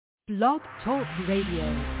Blog Talk Radio.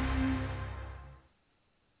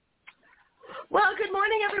 Well, good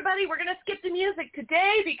morning, everybody. We're going to skip the music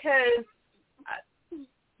today because,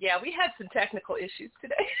 we had some technical issues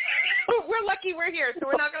today. We're lucky we're here, so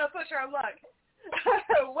we're not going to push our luck.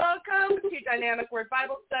 Welcome to Dynamic Word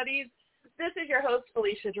Bible Studies. This is your host,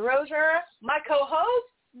 Felicia DeRozier. My co-host,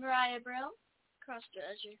 Mariah Brill,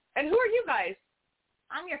 cross-dresser. And who are you guys?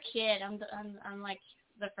 I'm your kid. I'm like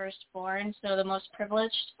the firstborn, so the most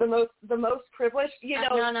privileged. The most privileged?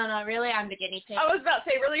 No. Really, I'm the guinea pig. I was about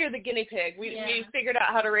to say, really, you're the guinea pig. We figured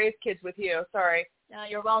out how to raise kids with you. Sorry.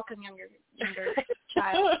 You're welcome, younger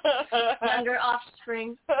child, younger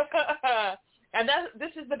offspring. And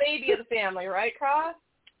this is the baby of the family, right, Cross?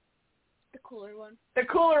 The cooler one. The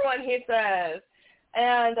cooler one, he says.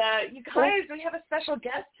 And you guys, we have a special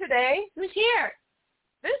guest today. Who's here?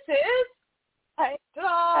 This is... Hi.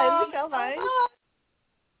 Ta-da! I'm Michelle Vine.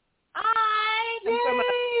 Hi,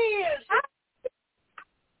 yay!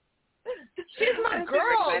 She's my I'm girl.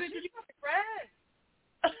 super excited. She's my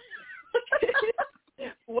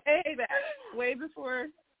friend. Way back. Way before.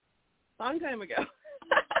 Long time ago.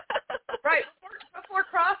 Right. Before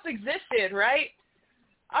Cross existed, right?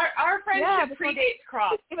 Our friendship predates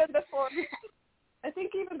Cross. Even before. I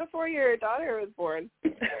think even before your daughter was born.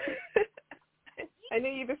 I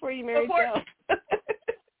knew you before you married Joe. Yeah,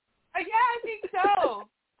 I think so.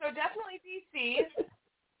 So definitely DC.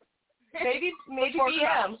 Maybe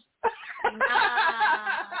BM. So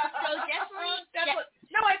definitely.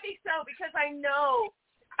 No, I think so because I know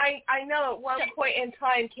at one point in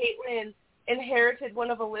time Caitlin inherited one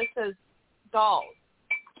of Alyssa's dolls.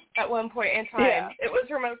 At one point in time, yeah. It was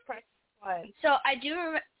her most precious one. So I do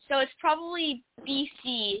remember. So it's probably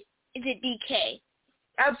BC. Is it BK?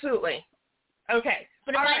 Absolutely. Okay.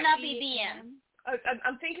 But it might not be BM.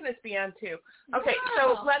 I'm thinking it's BM too. Okay,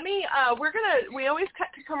 so let me, we always cut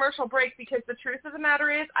to commercial break because the truth of the matter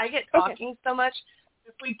is I get talking so much.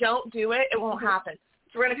 If we don't do it, it won't happen.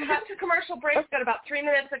 So we're going to cut to commercial break. We've got about 3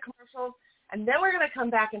 minutes of commercials, and then we're going to come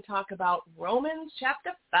back and talk about Romans chapter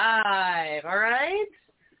 5, all right?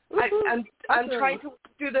 I'm trying to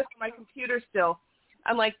do this on my computer still.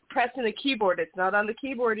 I'm like pressing the keyboard. It's not on the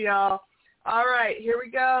keyboard, y'all. All right, here we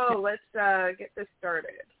go. Let's get this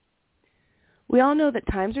started. We all know that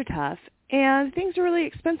times are tough and things are really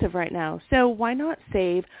expensive right now, so why not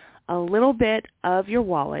save a little bit of your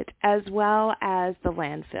wallet as well as the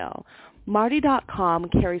landfill? Marty.com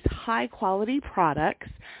carries high-quality products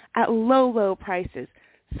at low prices,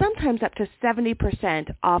 sometimes up to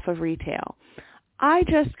 70% off of retail. I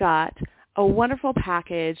just got a wonderful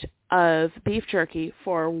package of beef jerky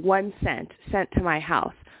for 1 cent sent to my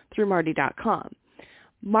house through Marty.com.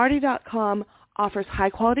 Marty.com offers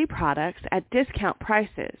high-quality products at discount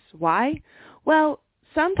prices. Why? Well,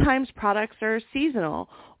 sometimes products are seasonal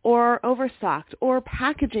or overstocked or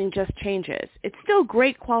packaging just changes. It's still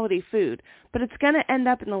great quality food, but it's going to end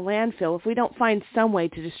up in the landfill if we don't find some way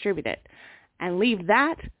to distribute it. And leave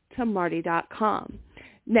that to Marty.com.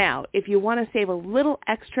 Now, if you want to save a little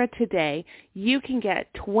extra today, you can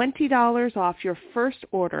get $20 off your first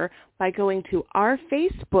order by going to our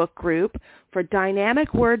Facebook group for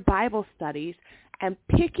Dynamic Word Bible Studies and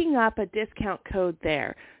picking up a discount code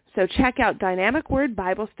there. So check out Dynamic Word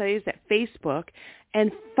Bible Studies at Facebook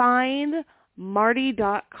and find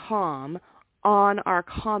Marty.com on our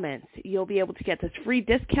comments. You'll be able to get this free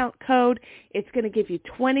discount code. It's going to give you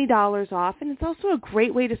 $20 off, and it's also a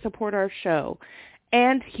great way to support our show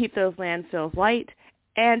and to keep those landfills light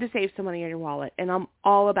and to save some money in your wallet. And I'm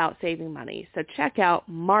all about saving money. So check out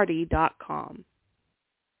Marty.com.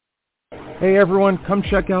 Hey everyone, come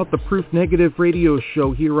check out the Proof Negative radio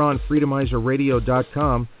show here on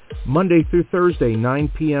FreedomizerRadio.com, Monday through Thursday, 9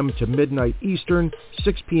 p.m. to midnight Eastern,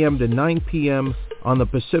 6 p.m. to 9 p.m. on the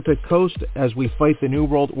Pacific Coast as we fight the New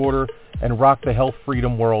World Order and rock the health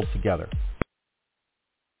freedom world together.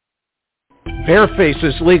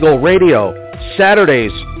 Bareface's Legal Radio,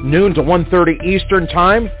 Saturdays, noon to 1:30 Eastern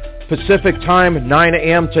Time, Pacific Time, 9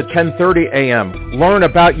 a.m. to 10:30 a.m. Learn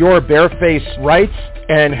about your bareface rights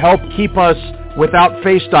and help keep us without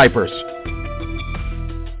face diapers.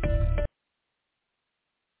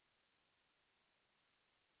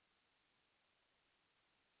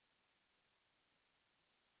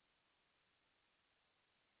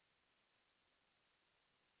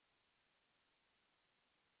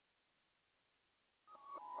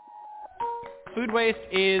 Food waste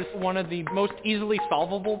is one of the most easily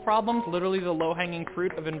solvable problems, literally the low-hanging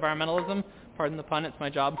fruit of environmentalism. Pardon the pun, it's my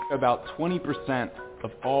job. About 20%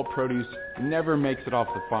 of all produce never makes it off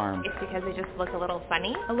the farm. It's because they just look a little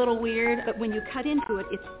funny, a little weird, but when you cut into it,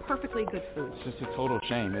 it's perfectly good food. It's just a total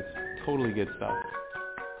shame. It's totally good stuff.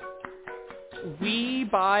 We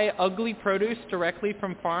buy ugly produce directly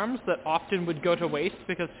from farms that often would go to waste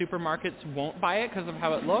because supermarkets won't buy it because of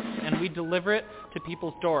how it looks, and we deliver it to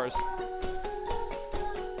people's doors.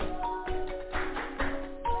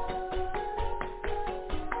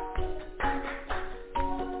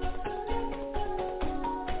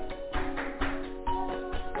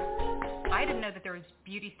 I didn't know that there was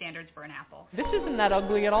beauty standards for an apple. This isn't that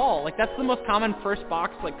ugly at all. Like, that's the most common first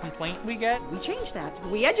box, like, complaint we get. We change that.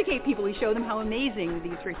 We educate people. We show them how amazing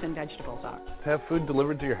these fruits and vegetables are. Have food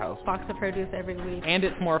delivered to your house. Box of produce every week. And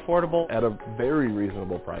it's more affordable. At a very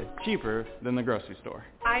reasonable price. Cheaper than the grocery store.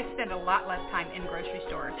 I spend a lot less time in grocery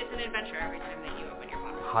stores. It's an adventure every time that you open your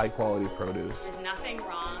box. High quality produce. There's nothing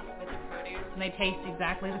wrong with the produce. They taste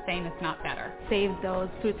exactly the same, if not better. Save those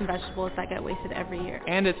fruits and vegetables that get wasted every year.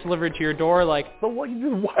 And it's delivered to your door, like... But why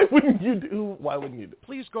wouldn't you do?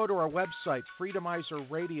 Please go to our website,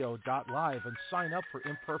 freedomizerradio.live, and sign up for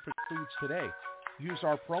Imperfect Foods today. Use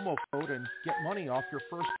our promo code and get money off your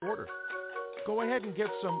first order. Go ahead and get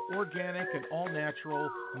some organic and all-natural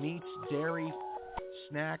meats, dairy,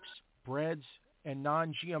 snacks, breads, and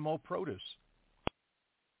non-GMO produce.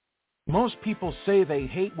 Most people say they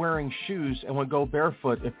hate wearing shoes and would go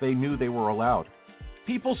barefoot if they knew they were allowed.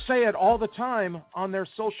 People say it all the time on their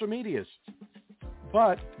social medias.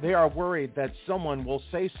 But they are worried that someone will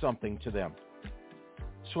say something to them.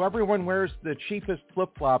 So everyone wears the cheapest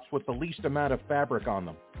flip-flops with the least amount of fabric on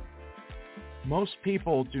them. Most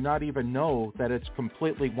people do not even know that it's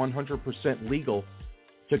completely 100% legal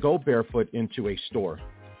to go barefoot into a store.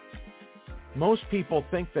 Most people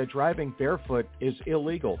think that driving barefoot is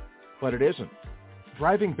illegal, but it isn't.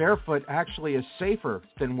 Driving barefoot actually is safer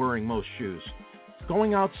than wearing most shoes.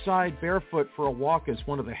 Going outside barefoot for a walk is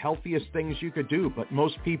one of the healthiest things you could do, but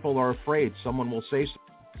most people are afraid someone will say so.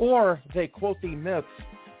 Or they quote the myths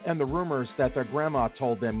and the rumors that their grandma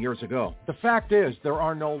told them years ago. The fact is, there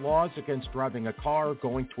are no laws against driving a car,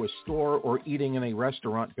 going to a store, or eating in a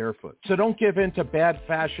restaurant barefoot. So don't give in to bad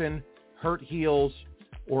fashion, hurt heels,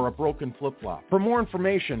 or a broken flip-flop. For more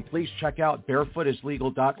information, please check out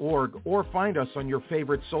barefootislegal.org or find us on your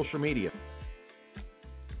favorite social media.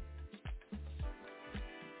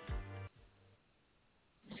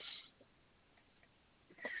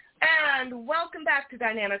 And welcome back to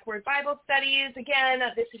Dynamic Word Bible Studies. Again,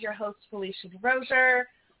 this is your host, Felicia DeRozier,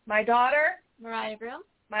 my daughter, Mariah Brill,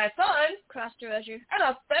 my son, Cross DeRozier, and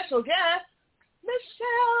a special guest,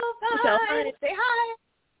 Michelle. Hi. Say hi.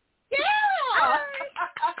 Yeah! Hi.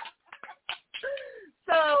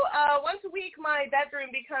 So once a week, my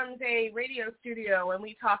bedroom becomes a radio studio, and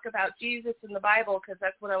we talk about Jesus and the Bible because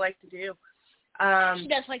that's what I like to do. She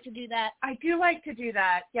does like to do that. I do like to do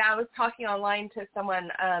that. Yeah, I was talking online to someone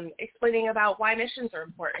explaining about why missions are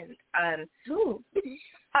important.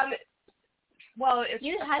 Well,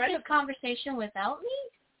 you had this conversation without me?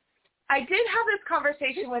 I did have this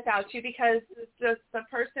conversation without you because the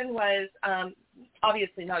person was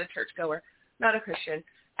obviously not a churchgoer, not a Christian,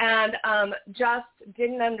 and just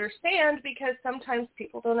didn't understand because sometimes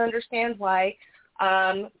people don't understand why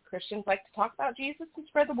Christians like to talk about Jesus and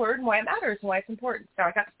spread the word and why it matters and why it's important. So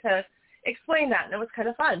I got to explain that, and it was kind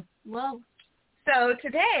of fun. Well, so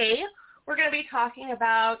today we're going to be talking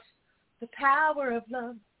about the power of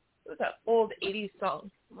love. It was an old 80s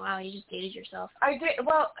song. Wow, you just dated yourself. I did.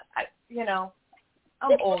 Well,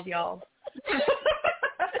 I'm old, y'all.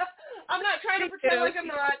 I'm not trying to pretend like I'm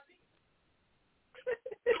not.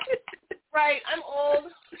 Right, I'm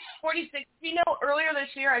old, 46. You know, earlier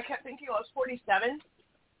this year I kept thinking I was 47,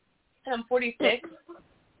 and I'm 46.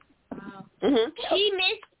 Wow. Mm-hmm. She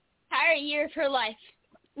missed an entire year of her life.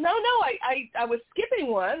 No, I was skipping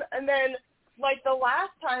one, and then, like, the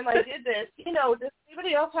last time I did this, does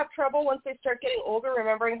anybody else have trouble once they start getting older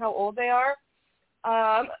remembering how old they are?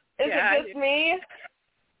 Is it just me?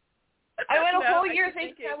 I went a whole year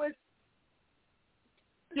thinking I was...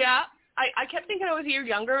 Yeah. I kept thinking I was a year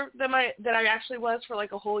younger than I actually was for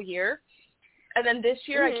like a whole year. And then this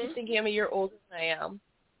year I keep thinking I'm a year older than I am.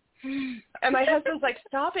 And my husband's like,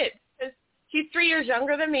 stop it. He's 3 years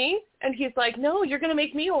younger than me. And he's like, no, you're going to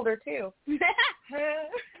make me older too.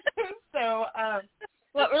 So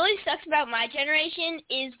what really sucks about my generation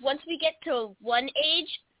is once we get to one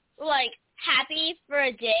age, we're like happy for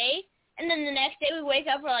a day. And then the next day we wake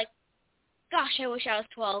up, we're like, gosh, I wish I was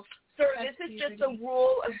 12. So this is just the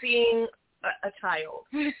rule of being a child.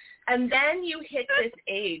 And then you hit this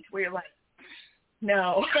age where you're like,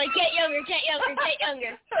 no. It's like, get younger.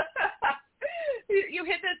 You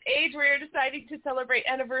hit this age where you're deciding to celebrate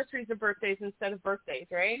anniversaries of birthdays instead of birthdays,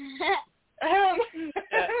 right? I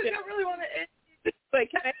don't really want to end. Like,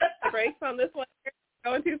 can I have a break on this one? You're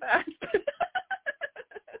going too fast.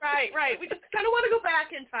 Right. We just kind of want to go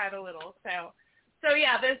back in time a little. So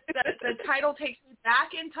yeah, the title takes me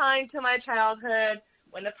back in time to my childhood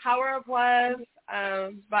when The Power of Love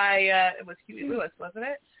by it was Huey Lewis, wasn't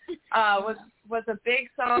it? Was a big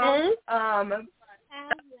song.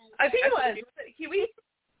 I think it was Huey.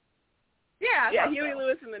 Yeah, Huey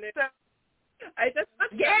Lewis in the news. So, I just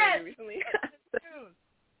watched that recently.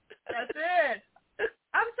 That's it.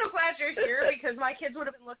 I'm so glad you're here because my kids would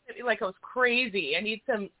have been looking at me like I was crazy. I need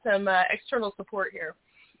some external support here.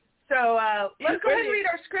 So let's go ahead and read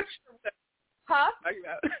our scripture. Huh?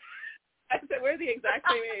 I said we're the exact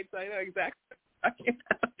same age, so I know exactly what you're talking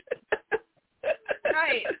about.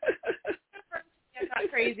 Right. I'm not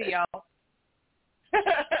crazy, y'all.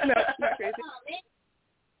 No, not crazy.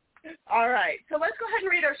 All right. So let's go ahead and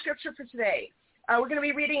read our scripture for today. We're going to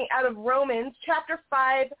be reading out of Romans chapter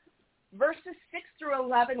 5, verses 6 through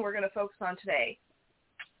 11 we're going to focus on today.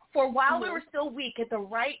 For while we were still weak, at the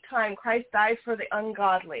right time, Christ died for the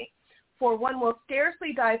ungodly. For one will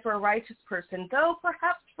scarcely die for a righteous person, though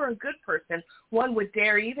perhaps for a good person one would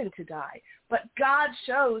dare even to die. But God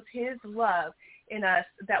shows his love in us,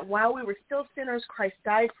 that while we were still sinners, Christ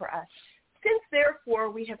died for us. Since,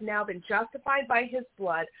 therefore, we have now been justified by his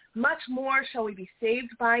blood, much more shall we be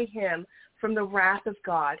saved by him from the wrath of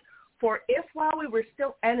God. For if while we were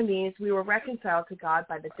still enemies, we were reconciled to God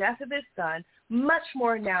by the death of his Son, much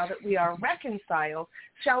more now that we are reconciled,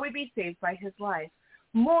 shall we be saved by his life.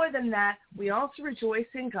 More than that, we also rejoice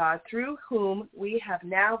in God, through whom we have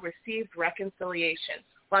now received reconciliation.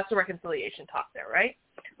 Lots of reconciliation talk there, right?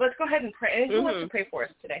 Let's go ahead and pray. And who wants to pray for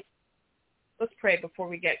us today? Let's pray before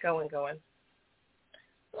we get going.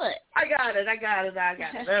 What? I got it.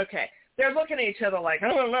 Okay. They're looking at each other like, I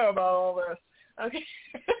don't know about all this. Okay.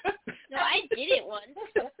 No, I did it once.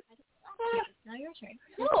 Now your turn.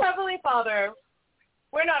 Heavenly Father,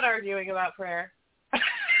 we're not arguing about prayer.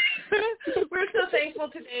 We're so thankful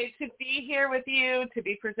today to be here with you, to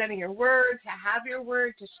be presenting your word, to have your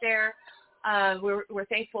word to share. We're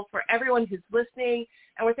thankful for everyone who's listening,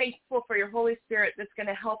 and we're thankful for your Holy Spirit that's going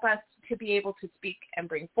to help us to be able to speak and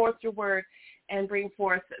bring forth your word and bring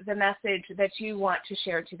forth the message that you want to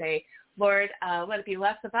share today. Lord, let it be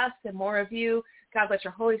less of us and more of you. God, let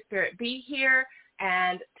your Holy Spirit be here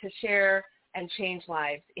and to share and change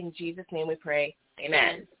lives. In Jesus' name we pray.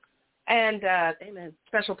 Amen. And amen.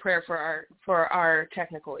 Special prayer for our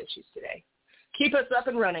technical issues today. Keep us up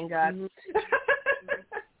and running, God.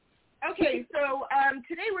 Okay, so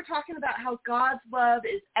today we're talking about how God's love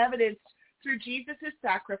is evidenced through Jesus'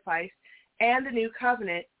 sacrifice and the new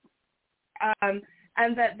covenant, and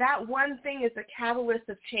that one thing is a catalyst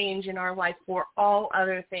of change in our life for all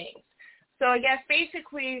other things. So I guess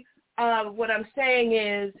basically what I'm saying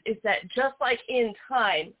is that just like in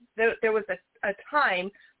time, there was a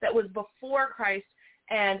time that was before Christ,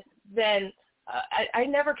 and then I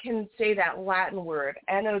never can say that Latin word,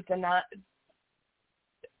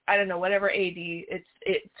 I don't know, whatever AD,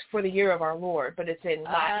 it's for the year of our Lord, but it's in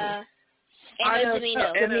Latin. Anno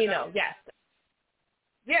Domino. Yes.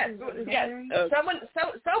 Someone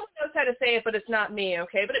knows how to say it, but it's not me,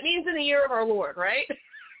 okay? But it means in the year of our Lord, right?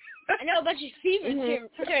 I know a bunch of Stephen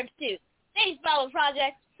terms too. Thanks, Bible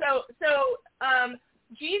Project. So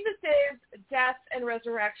Jesus' death and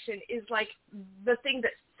resurrection is like the thing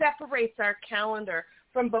that separates our calendar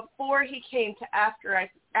from before he came to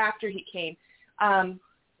after he came,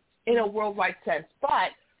 in a worldwide sense.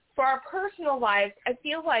 But for our personal lives, I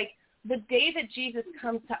feel like the day that Jesus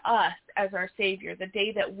comes to us as our Savior, the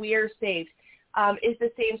day that we're saved, is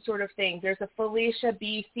the same sort of thing. There's a Felicia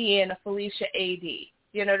BC and a Felicia AD.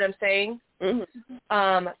 You know what I'm saying?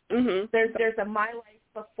 There's a my life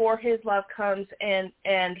before his love comes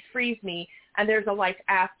and frees me, and there's a life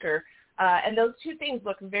after. And those two things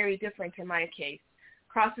look very different in my case.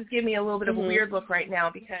 Cross is giving me a little bit of a weird look right now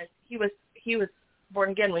because he was born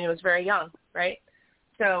again when he was very young, right?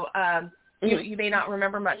 So you may not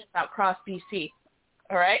remember much about Cross BC,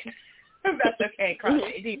 all right? That's okay. Cross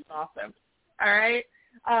AD is awesome, all right?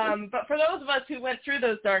 But for those of us who went through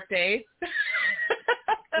those dark days,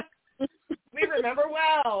 we remember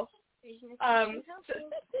well.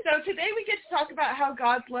 So today we get to talk about how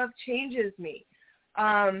God's love changes me.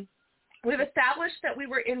 We've established that we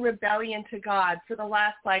were in rebellion to God for the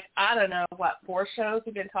last, 4 shows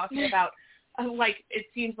we've been talking about. It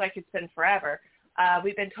seems like it's been forever.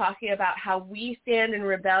 We've been talking about how we stand in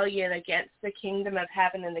rebellion against the kingdom of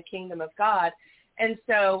heaven and the kingdom of God. And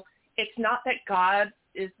so it's not that God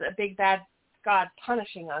is a big bad God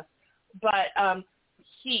punishing us, but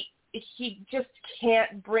he just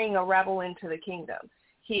can't bring a rebel into the kingdom.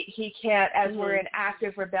 He can't, as we're in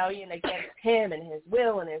active rebellion against him and his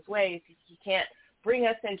will and his ways, he can't bring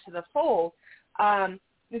us into the fold.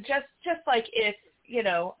 Just like if,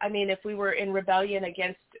 if we were in rebellion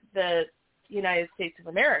against the United States of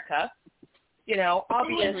America,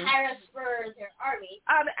 obviously. Paris for their army.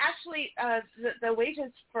 Actually, the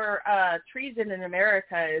wages for treason in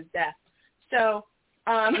America is death. So,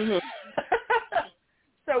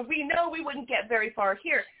 so we know we wouldn't get very far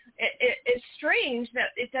here. It's strange that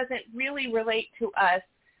it doesn't really relate to us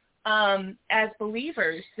as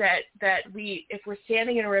believers, that we, if we're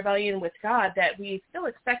standing in a rebellion with God, that we still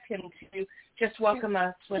expect him to just welcome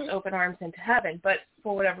us with open arms into heaven. But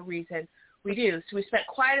for whatever reason, we do. So we spent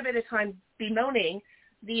quite a bit of time bemoaning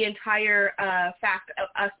the entire fact of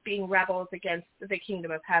us being rebels against the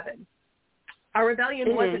kingdom of heaven. Our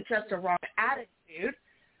rebellion wasn't just a wrong attitude,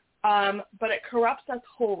 but it corrupts us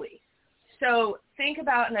wholly. So think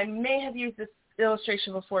about, and I may have used this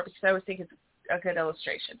illustration before because I always think it's a good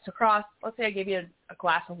illustration. So let's say I gave you a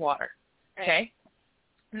glass of water, okay?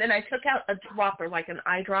 And then I took out a dropper, like an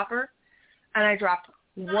eyedropper, and I dropped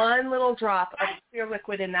one little drop of clear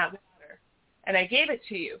liquid in that water, and I gave it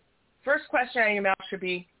to you. First question out of your mouth should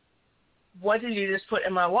be, what did you just put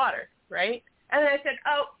in my water, right? And then I said,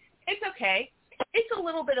 oh, it's okay. It's a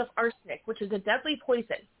little bit of arsenic, which is a deadly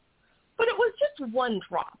poison, but it was just one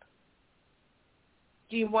drop.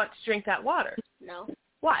 Do you want to drink that water? No.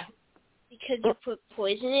 Why? Because you put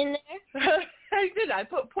poison in there? I did. I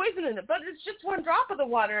put poison in it, but it's just one drop of the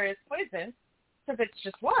water is poison if it's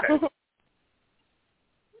just water.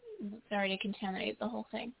 It's already contaminated the whole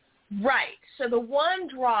thing. Right. So the one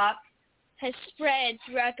drop has spread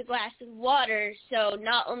throughout the glass of water, so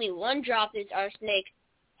not only one drop is arsenic,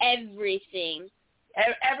 everything.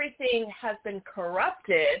 Everything has been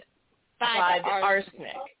corrupted by the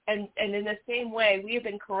arsenic. And in the same way, we have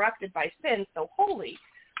been corrupted by sin so wholly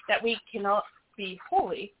that we cannot be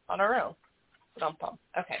holy on our own.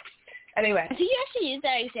 Okay. Anyway. I think you actually used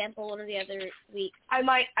that example one of the other weeks. I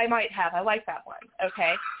might have. I like that one.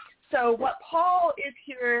 Okay. So what Paul is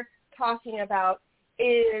here talking about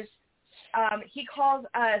is he calls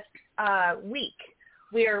us weak.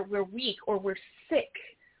 We're weak, or we're sick,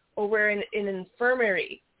 or we're in an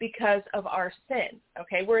infirmary because of our sin.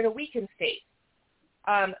 Okay, we're in a weakened state.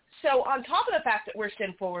 So on top of the fact that we're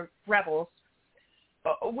sinful, we're rebels,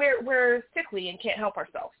 we're sickly and can't help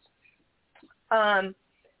ourselves.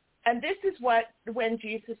 And this is when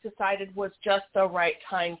Jesus decided was just the right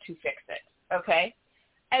time to fix it. Okay.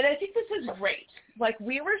 And I think this is great. Like,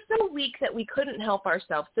 we were so weak that we couldn't help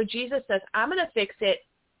ourselves. So Jesus says, I'm going to fix it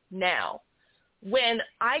now. When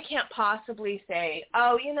I can't possibly say,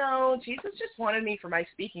 oh, Jesus just wanted me for my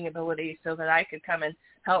speaking ability so that I could come and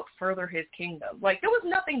help further his kingdom. Like, there was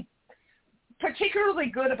nothing particularly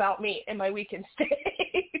good about me in my weakened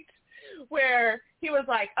state where he was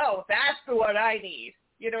like, oh, that's the one I need.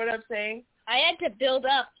 You know what I'm saying? I had to build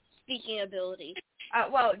up speaking ability.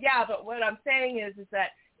 Well, yeah, but what I'm saying is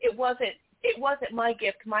that it wasn't my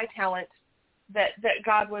gift, my talent that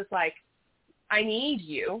God was like, I need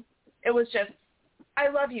you. It was just, I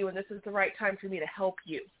love you, and this is the right time for me to help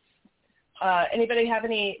you. Anybody have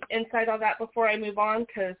any insight on that before I move on?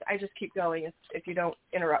 Because I just keep going if you don't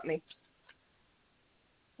interrupt me.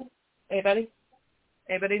 Anybody?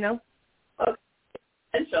 Anybody know? Well,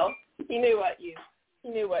 potential. He knew what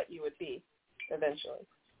you would be eventually.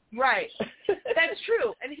 Right. That's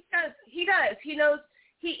true. And he does. He knows.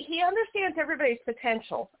 He understands everybody's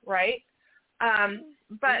potential, right?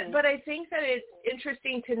 But I think that it's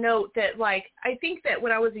interesting to note that, like, I think that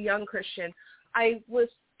when I was a young Christian, I was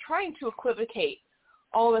trying to equivocate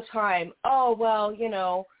all the time. Oh, well,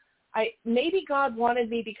 maybe God wanted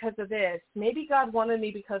me because of this. Maybe God wanted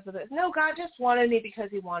me because of this. No, God just wanted me because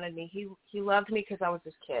he wanted me. He loved me because I was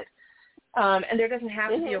his kid. And there doesn't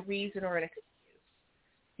have to be a reason or an excuse.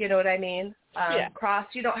 You know what I mean? Cross,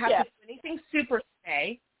 you don't have to do anything super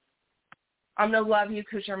today. I'm going to love you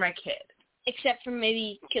because you're my kid. Except for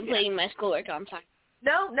maybe completing my schoolwork on time.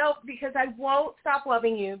 No, because I won't stop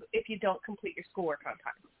loving you if you don't complete your schoolwork on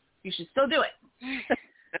time. You should still do it. You're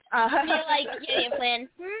like, yeah, plan.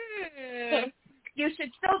 You should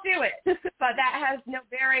still do it, but that has no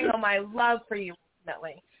bearing on my love for you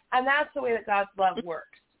ultimately. And that's the way that God's love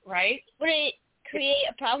works, right? Would it create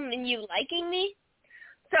a problem in you liking me?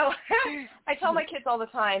 So I tell my kids all the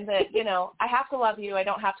time that, I have to love you. I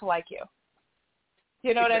don't have to like you.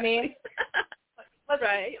 You know what I mean?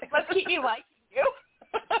 Let's keep me liking you.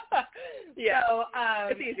 Yeah. So,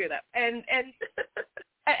 it's easier that way.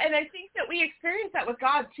 And I think that we experience that with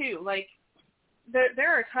God too. Like,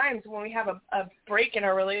 there are times when we have a break in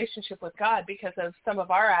our relationship with God because of some of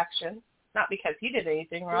our actions, not because he did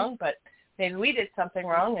anything wrong, but maybe we did something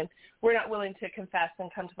wrong and we're not willing to confess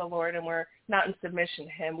and come to the Lord and we're not in submission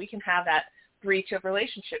to him. We can have that breach of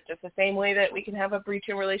relationship just the same way that we can have a breach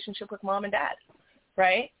of relationship with mom and dad,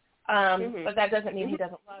 right? But that doesn't mean he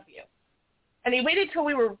doesn't love you. And he waited till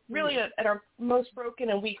we were really at our most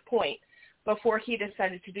broken and weak point before he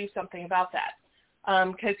decided to do something about that,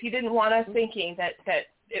 because he didn't want us thinking that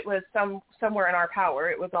it was somewhere in our power.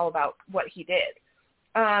 It was all about what he did.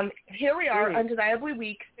 Here we are, undeniably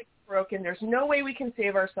weak, broken. There's no way we can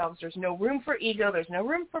save ourselves. There's no room for ego. There's no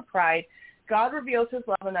room for pride. God reveals his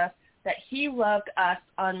love in us, that he loved us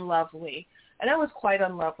unlovely. And I was quite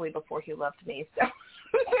unlovely before he loved me, so I'm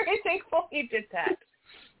very thankful he did that.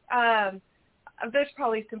 There's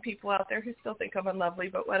probably some people out there who still think I'm unlovely,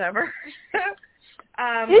 but whatever.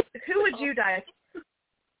 Who would you die for?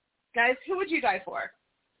 Guys, who would you die for?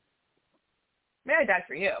 May I die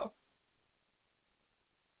for you?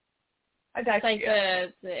 I die for you.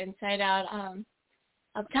 Like the Inside Out,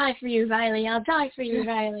 I'll die for you, Riley. I'll die for you,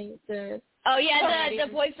 Riley. The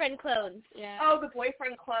boyfriend clones. Yeah. Oh, the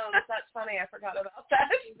boyfriend clones. That's funny. I forgot about that.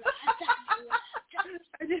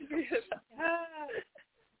 I didn't forget about that.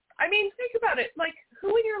 I mean, think about it. Like,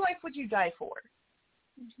 who in your life would you die for?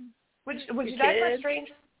 Would you die for a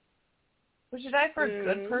stranger? Would you die for a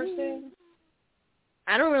good person?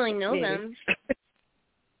 I don't really know them.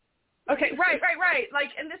 Okay, right. Like,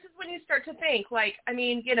 and this is when you start to think, like, I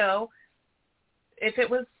mean, you know, if it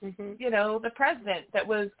was, you know, the president that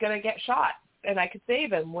was going to get shot and I could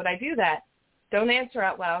save him, would I do that? Don't answer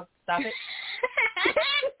out loud. Stop it.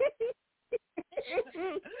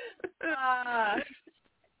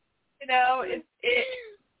 You know,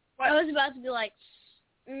 I was about to be like,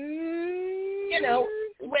 you know,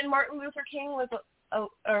 when Martin Luther King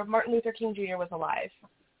Jr. was alive,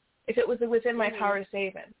 if it was within my power to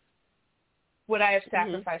save him, would I have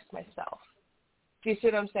sacrificed myself? Do you see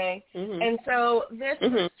what I'm saying? And so this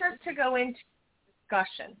starts to go into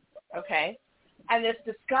discussion, okay? And this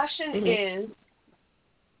discussion is,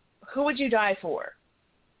 who would you die for?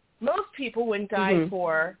 Most people wouldn't die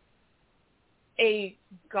for a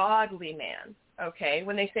godly man, okay?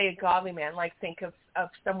 When they say a godly man, like think of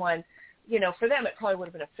someone, you know, for them it probably would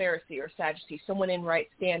have been a Pharisee or Sadducee, someone in right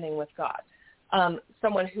standing with God,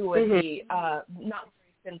 someone who would be not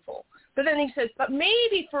very sinful. But then he says, but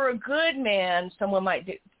maybe for a good man, someone might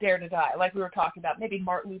dare to die, like we were talking about, maybe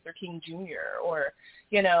Martin Luther King Jr. or,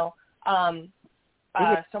 you know,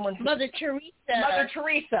 someone who, Mother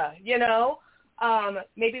Teresa, you know.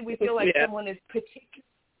 Maybe we feel like someone is particularly,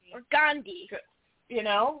 or Gandhi, good, you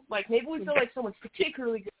know, like maybe we feel like someone's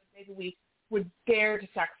particularly good. Maybe we would dare to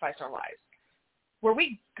sacrifice our lives. Were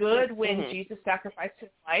we good when Jesus sacrificed his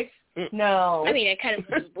life? No. I mean, I kind of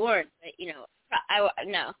was born, but you know,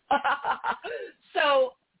 no.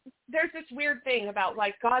 So there's this weird thing about,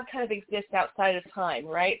 like, God kind of exists outside of time,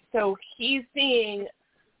 right? So he's seeing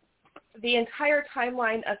the entire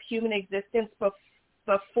timeline of human existence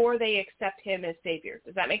before they accept him as Savior.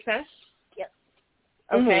 Does that make sense? Yep.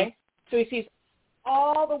 Okay. So he sees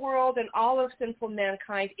all the world and all of sinful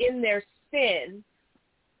mankind in their sin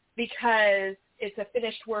because it's a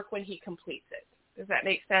finished work when he completes it. Does that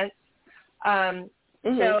make sense?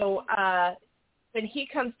 So when he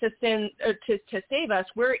comes to sin, to save us,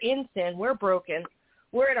 we're in sin, we're broken,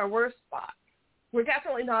 we're in our worst spot. We're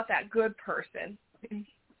definitely not that good person. He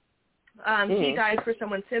died for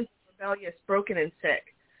someone sinful, rebellious, broken, and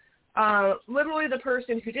sick. Literally the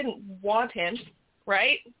person who didn't want him,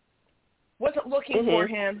 right? Wasn't looking for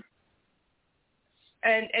him,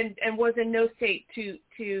 and was in no state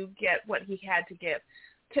to get what he had to give.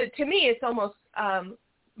 To me, it's almost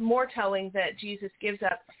more telling that Jesus gives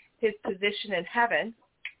up his position in heaven,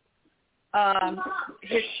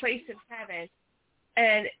 his place in heaven,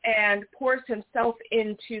 and pours himself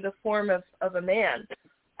into the form of a man.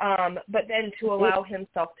 But then to allow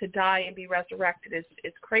himself to die and be resurrected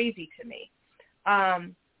is crazy to me.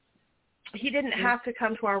 He didn't have to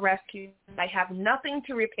come to our rescue. I have nothing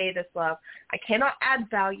to repay this love. I cannot add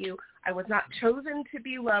value. I was not chosen to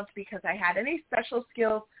be loved because I had any special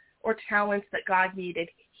skills or talents that God needed.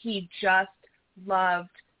 He just loved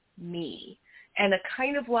me. And a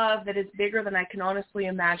kind of love that is bigger than I can honestly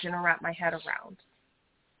imagine or wrap my head around.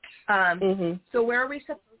 So where are we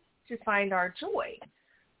supposed to find our joy?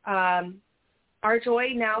 Our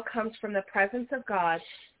joy now comes from the presence of God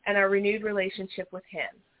and our renewed relationship with him.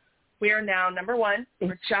 We are now, number one,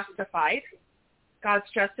 we're justified. God's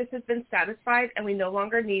justice has been satisfied, and we no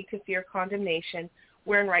longer need to fear condemnation.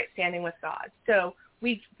 We're in right standing with God. So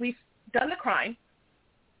we've done the crime,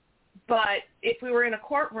 but if we were in a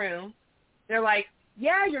courtroom, they're like,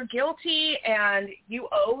 yeah, you're guilty and you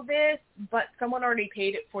owe this, but someone already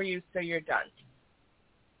paid it for you, so you're done.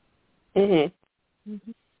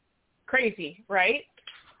 Crazy, right?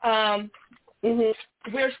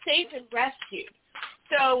 We're saved and rescued.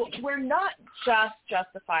 So we're not just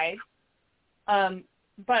justified,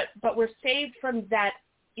 but we're saved from that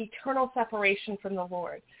eternal separation from the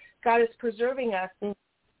Lord. God is preserving us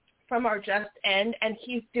from our just end, and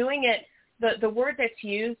he's doing it. The word that's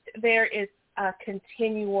used there is a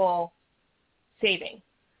continual saving,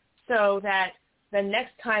 so that the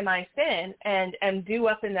next time I sin and am due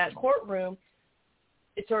up in that courtroom,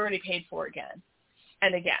 it's already paid for again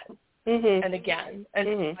and again and again,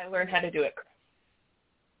 and I learn how to do it.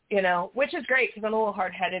 You know, which is great because I'm a little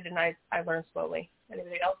hard-headed and I learn slowly.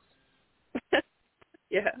 Anybody else?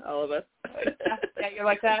 Yeah, all of us. Yeah, you're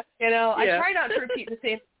like that? You know, Yeah. I try not to repeat the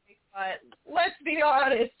same thing, but let's be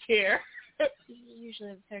honest here. Usually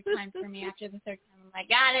the third time for me. After the third time, I'm like,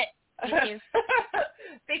 got it. Thank you.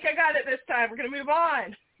 Think I got it this time. We're going to move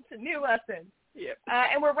on. It's a new lesson. Yep.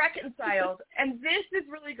 And we're reconciled. And this is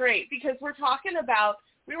really great because we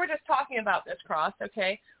were just talking about this, Cross,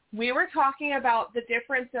 okay? We were talking about the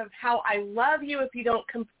difference of how I love you if you don't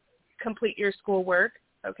complete your schoolwork,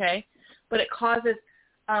 okay? But it causes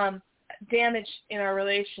damage in our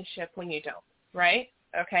relationship when you don't, right?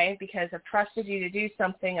 Okay, because I've trusted you to do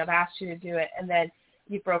something, I've asked you to do it, and then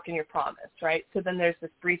you've broken your promise, right? So then there's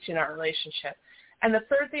this breach in our relationship. And the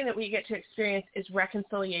third thing that we get to experience is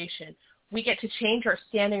reconciliation. We get to change our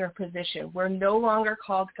standing or position. We're no longer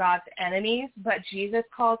called God's enemies, but Jesus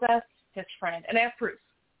calls us his friend. And I have proof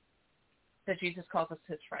that Jesus calls us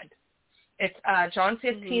his friend. It's John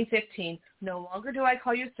 15:15. No longer do I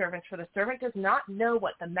call you servants, for the servant does not know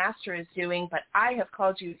what the master is doing, but I have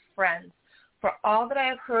called you friends. For all that I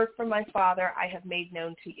have heard from my Father, I have made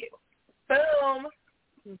known to you.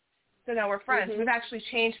 Boom. So now we're friends. We've actually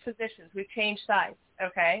changed positions. We've changed sides,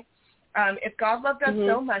 okay? If God loved us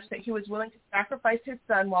so much that he was willing to sacrifice his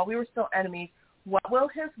son while we were still enemies, what will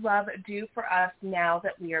his love do for us now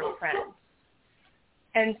that we are friends?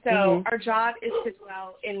 And so our job is to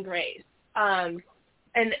dwell in grace. And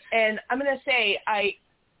I'm going to say I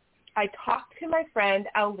talked to my friend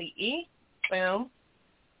Ali'i. Boom.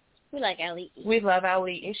 We like Ali'i. We love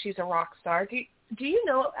Ali'i. She's a rock star. Do you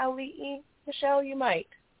know Ali'i, Michelle? You might.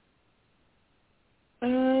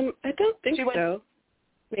 I don't think so.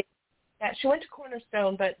 Yeah, she went to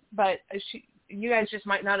Cornerstone, but you guys just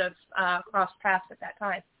might not have crossed paths at that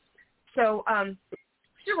time. So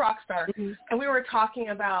she's a rock star, and we were talking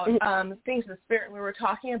about things of the Spirit. We were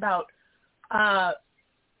talking about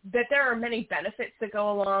that there are many benefits that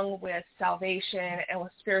go along with salvation and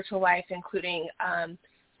with spiritual life, including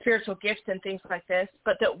spiritual gifts and things like this,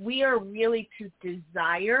 but that we are really to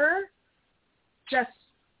desire just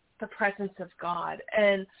the presence of God.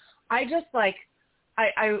 And I just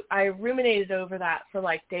I ruminated over that for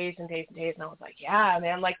like days and days and days, and I was like, yeah,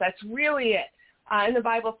 man, like that's really it. And the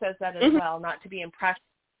Bible says that as well, not to be impressed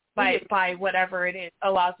by whatever it is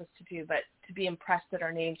allows us to do, but to be impressed that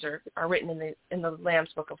our names are written in the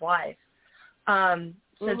Lamb's Book of Life.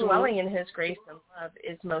 So dwelling in his grace and love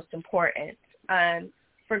is most important.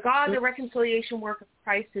 For God, the reconciliation work of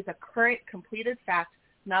Christ is a current, completed fact,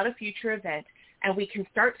 not a future event, and we can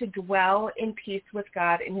start to dwell in peace with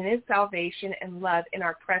God and in his salvation and love in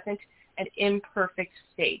our present and imperfect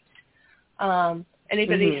state.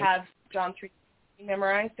 Anybody have John 3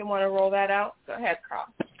 memorized and want to roll that out? Go ahead, Carl.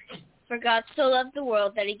 For God so loved the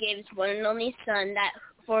world that he gave his one and only Son, that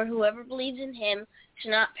for whoever believes in him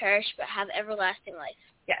shall not perish but have everlasting life.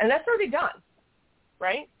 Yeah, and that's already done,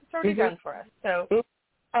 right? It's already done for us. So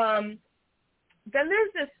then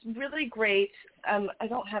there's this really great, I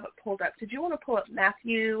don't have it pulled up. Did you want to pull up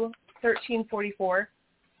Matthew 13:44?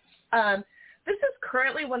 This is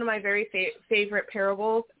currently one of my very favorite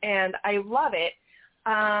parables, and I love it.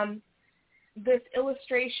 This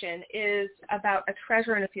illustration is about a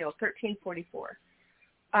treasure in a field, 13:44.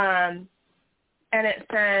 And it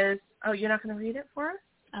says, oh, you're not going to read it for us?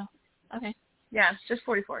 Oh, okay. Yeah, just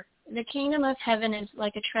 44. The kingdom of heaven is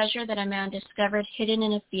like a treasure that a man discovered hidden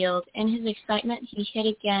in a field. In his excitement, he hid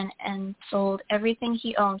again and sold everything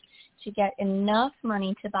he owned to get enough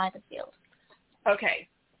money to buy the field. Okay.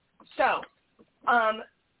 So,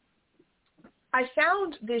 I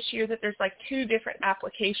found this year that there's like two different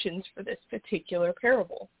applications for this particular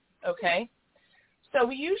parable, okay? So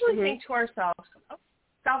we usually think to ourselves, oh,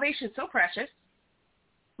 salvation is so precious,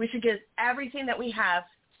 we should give everything that we have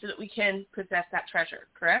so that we can possess that treasure,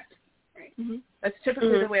 correct? Right. That's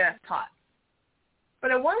typically the way that's taught.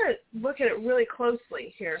 But I want to look at it really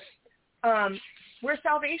closely here. Where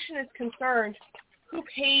salvation is concerned, who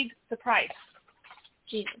paid the price?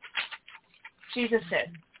 Jesus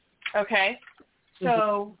did. Okay?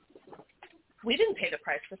 So we didn't pay the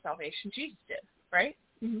price for salvation. Jesus did, right?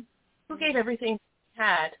 Mm-hmm. Who gave everything he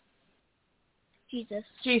had? Jesus.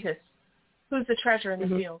 Jesus. Who's the treasure in the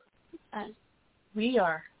field? We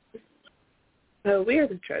are. So we are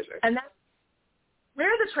the treasure. And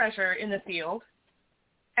we're the treasure in the field.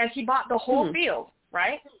 And he bought the whole field,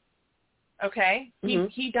 right? Okay?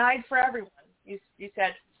 He died for everyone. You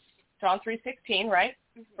said John 3:16, right?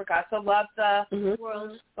 For God so loved the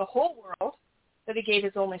world, the whole world, that he gave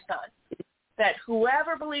his only son. That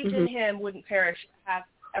whoever believed in him wouldn't perish, have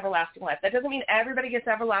everlasting life. That doesn't mean everybody gets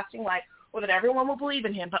everlasting life or that everyone will believe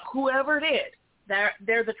in him, but whoever did,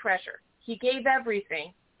 they're the treasure. He gave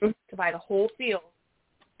everything to buy the whole field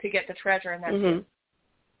to get the treasure in that field.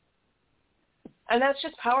 And that's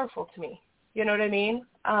just powerful to me. You know what I mean?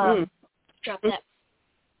 Drop that.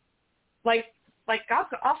 Like God's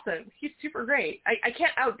awesome. He's super great. I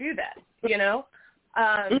can't outdo that, you know?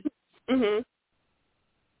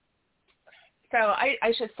 So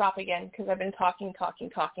I should stop again because I've been talking.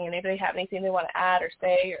 Anybody have anything they want to add or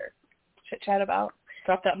say or chit-chat about?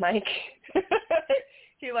 Drop that mic.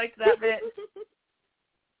 You liked that bit.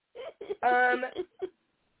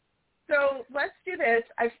 So let's do this.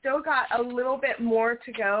 I've still got a little bit more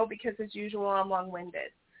to go because, as usual, I'm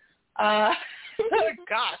long-winded. Gosh,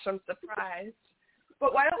 I'm surprised.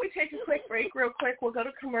 But why don't we take a quick break real quick? We'll go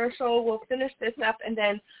to commercial. We'll finish this up, and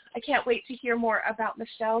then I can't wait to hear more about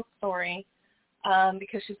Michelle's story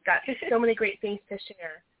because she's got so many great things to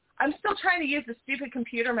share. I'm still trying to use the stupid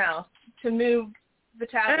computer mouse to move the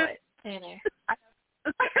tablet. There. I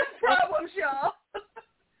have problems, y'all.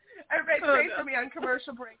 Everybody pray for me on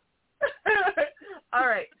commercial break. All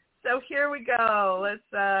right, so here we go. Let's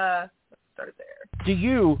start there. Do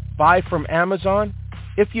you buy from Amazon?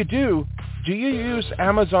 If you do you use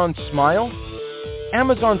Amazon Smile?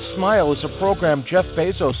 Amazon Smile is a program Jeff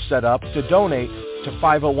Bezos set up to donate to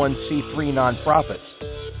 501c3 nonprofits.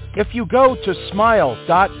 If you go to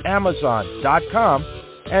smile.amazon.com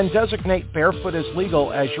and designate Barefoot is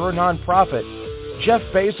Legal as your nonprofit, Jeff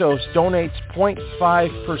Bezos donates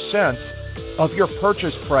 0.5% of your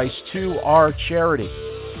purchase price to our charity.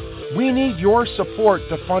 We need your support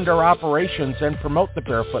to fund our operations and promote the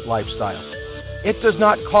barefoot lifestyle. It does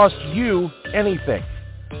not cost you anything.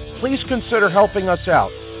 Please consider helping us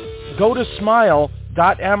out. Go to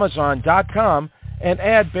smile.amazon.com and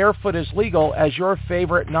add Barefoot is Legal as your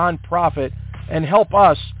favorite nonprofit and help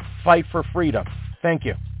us fight for freedom. Thank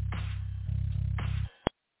you.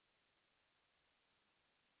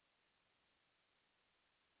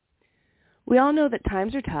 We all know that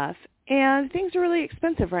times are tough and things are really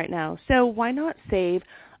expensive right now, so why not save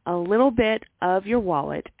a little bit of your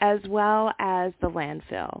wallet as well as the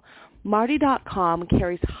landfill? Marty.com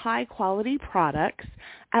carries high-quality products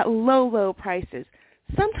at low prices,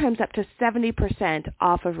 sometimes up to 70%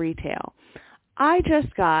 off of retail. I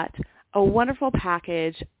just got a wonderful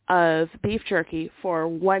package of beef jerky for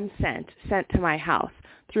 1 cent sent to my house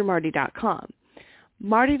through Marty.com.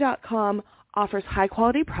 Marty.com offers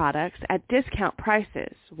high-quality products at discount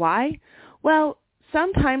prices. Why? Well,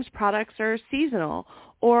 sometimes products are seasonal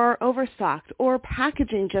or overstocked or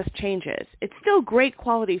packaging just changes. It's still great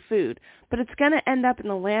quality food, but it's going to end up in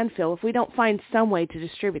the landfill if we don't find some way to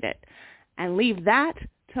distribute it. And leave that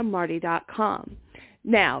to Marty.com.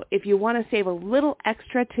 Now, if you want to save a little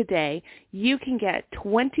extra today, you can get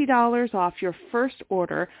 $20 off your first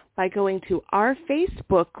order by going to our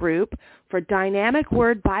Facebook group for Dynamic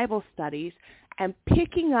Word Bible Studies and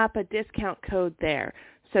picking up a discount code there.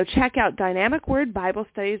 So check out Dynamic Word Bible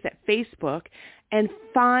Studies at Facebook and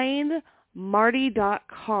find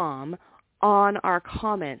Marty.com on our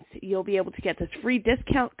comments. You'll be able to get this free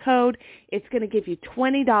discount code. It's going to give you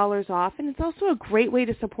 $20 off, and it's also a great way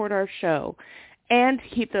to support our show and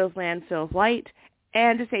to keep those landfills light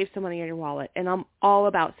and to save some money in your wallet. And I'm all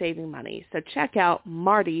about saving money. So check out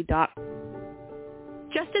Marty.com.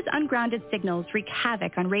 Just as ungrounded signals wreak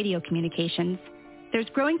havoc on radio communications, there's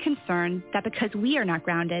growing concern that because we are not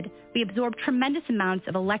grounded, we absorb tremendous amounts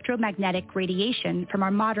of electromagnetic radiation from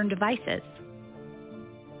our modern devices.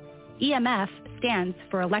 EMF stands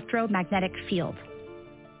for electromagnetic field.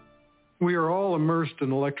 We are all immersed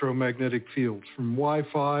in electromagnetic fields from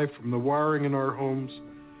Wi-Fi, from the wiring in our homes,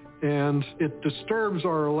 and it disturbs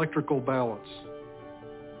our electrical balance.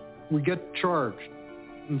 We get charged.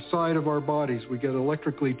 Inside of our bodies, we get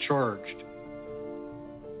electrically charged.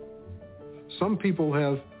 Some people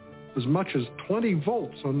have as much as 20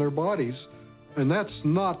 volts on their bodies, and that's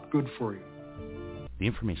not good for you. The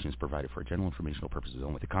information is provided for general informational purposes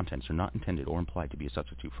only. The contents are not intended or implied to be a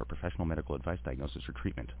substitute for professional medical advice, diagnosis, or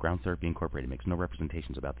treatment. Ground Therapy Incorporated makes no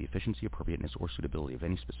representations about the efficiency, appropriateness, or suitability of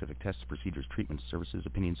any specific tests, procedures, treatments, services,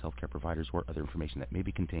 opinions, healthcare providers, or other information that may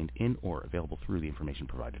be contained in or available through the information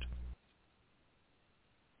provided.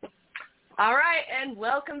 All right, and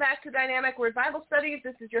welcome back to Dynamic Word Bible Studies.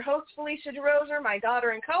 This is your host, Felicia DeRoser, my daughter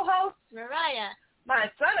and co-host, Mariah, my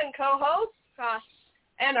son and co-host, Ross,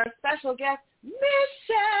 and our special guest, Michelle.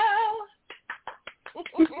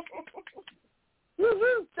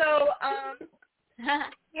 So,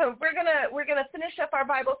 we're gonna finish up our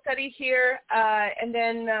Bible study here, and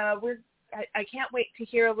then I can't wait to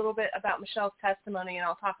hear a little bit about Michelle's testimony, and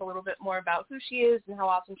I'll talk a little bit more about who she is and how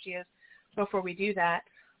awesome she is before we do that.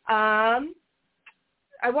 I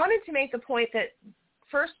wanted to make the point that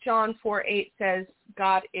 1 John 4:8 says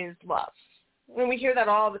God is love. And we hear that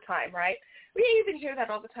all the time, right? We even hear that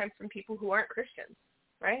all the time from people who aren't Christians,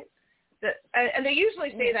 right? And they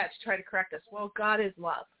usually say that to try to correct us. Well, God is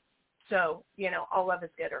love. So, all love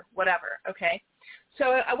is good or whatever, okay?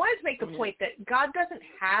 So I wanted to make the point that God doesn't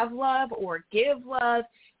have love or give love.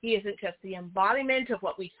 He isn't just the embodiment of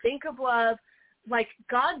what we think of love. Like,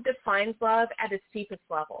 God defines love at its deepest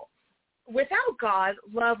level. Without God,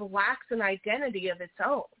 love lacks an identity of its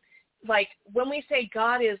own. Like, when we say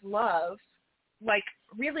God is love, like,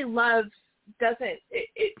 really love doesn't,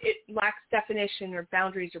 it lacks definition or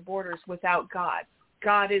boundaries or borders without God.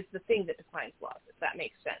 God is the thing that defines love, if that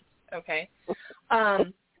makes sense, okay?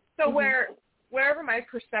 So wherever my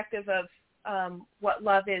perspective of what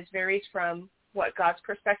love is varies from what God's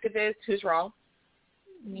perspective is, who's wrong?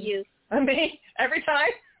 You. Me, every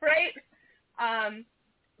time, right?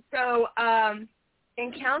 So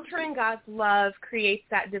encountering God's love creates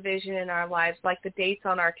that division in our lives, like the dates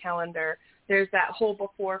on our calendar. There's that whole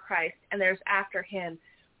before Christ, and there's after him.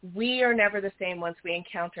 We are never the same once we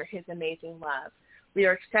encounter his amazing love. We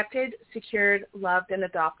are accepted, secured, loved, and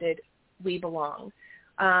adopted. We belong.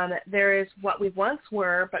 There is what we once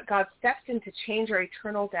were, but God steps in to change our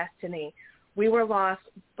eternal destiny. We were lost,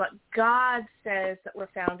 but God says that we're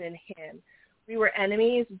found in him. We were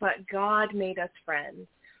enemies, but God made us friends.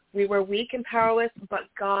 We were weak and powerless,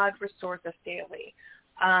 but God restores us daily.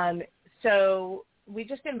 So we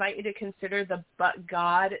just invite you to consider the but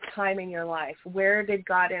God time in your life. Where did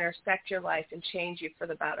God intersect your life and change you for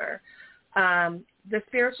the better? The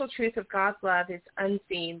spiritual truth of God's love is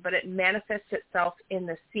unseen, but it manifests itself in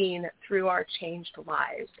the seen through our changed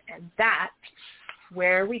lives. And that's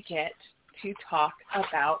where we get to talk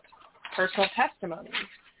about personal testimonies.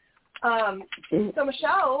 So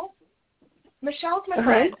Michelle's my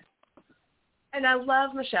friend, and I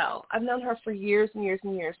love Michelle. I've known her for years and years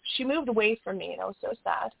and years. She moved away from me, and I was so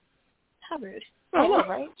sad. How rude. I know,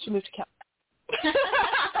 right? She moved to She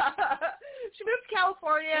moved to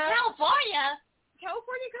California. California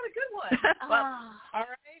got a good one. All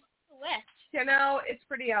right. West. It's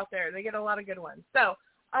pretty out there. They get a lot of good ones. So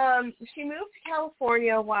she moved to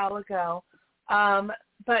California a while ago,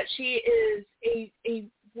 but she is a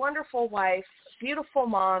wonderful wife, beautiful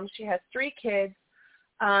mom. She has 3 kids.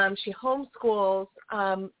 She homeschools,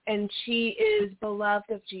 and she is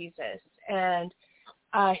beloved of Jesus. And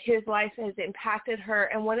his life has impacted her.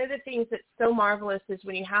 And one of the things that's so marvelous is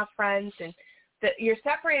when you have friends and that you're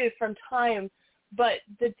separated from time, but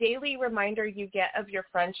the daily reminder you get of your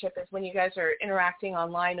friendship is when you guys are interacting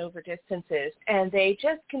online over distances, and they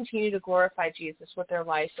just continue to glorify Jesus with their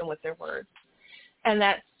life and with their words. And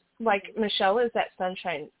that's, like, Michelle is that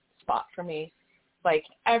sunshine spot for me. Like,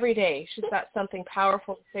 every day she's got something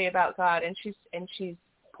powerful to say about God, and she's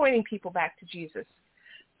pointing people back to Jesus.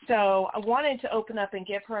 So I wanted to open up and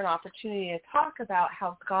give her an opportunity to talk about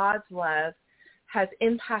how God's love has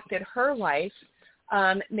impacted her life.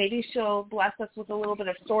 Maybe she'll bless us with a little bit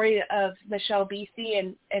of story of Michelle BC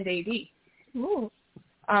and AD. Ooh.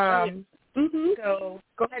 So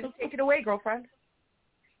go ahead and take it away, girlfriend.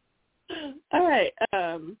 All right.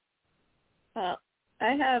 Well,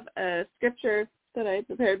 I have a scripture that I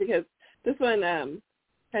prepared because this one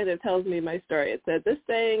kind of tells me my story. It said, "This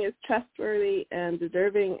saying is trustworthy and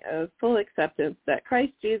deserving of full acceptance, that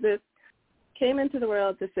Christ Jesus came into the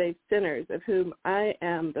world to save sinners, of whom I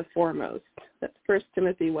am the foremost." That's 1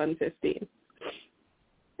 Timothy 1:15.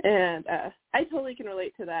 And I totally can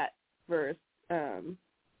relate to that verse.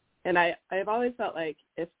 And I've always felt like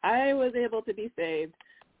if I was able to be saved,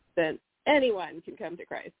 then anyone can come to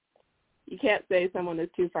Christ. You can't say someone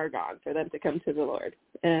is too far gone for them to come to the Lord.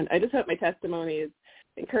 And I just hope my testimony is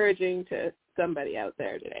encouraging to somebody out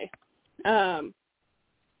there today.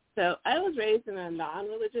 So I was raised in a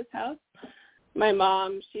non-religious house. my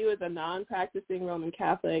mom, she was a non-practicing Roman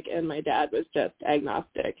Catholic, and my dad was just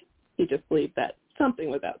agnostic. He just believed that something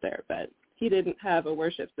was out there, but he didn't have a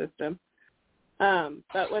worship system.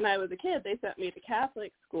 But when I was a kid, they sent me to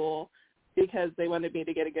Catholic school because they wanted me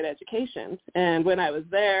to get a good education. And when I was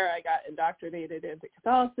there, I got indoctrinated into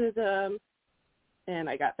Catholicism, and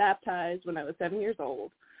I got baptized when I was 7 years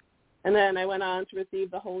old. And then I went on to receive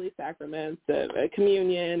the holy sacraments of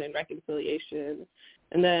communion and reconciliation.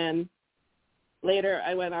 And then later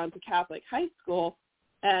I went on to Catholic high school,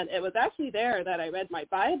 and it was actually there that I read my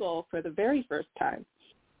Bible for the very first time,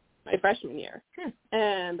 my freshman year.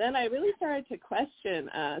 And then I really started to question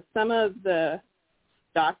some of the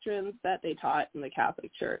doctrines that they taught in the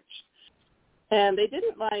Catholic Church. And they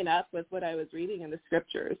didn't line up with what I was reading in the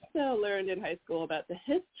scriptures. So I learned in high school about the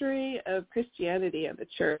history of Christianity and the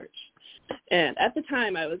church. And at the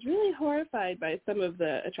time, I was really horrified by some of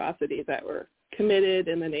the atrocities that were committed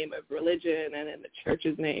in the name of religion and in the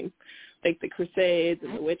church's name, like the Crusades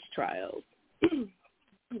and the witch trials. And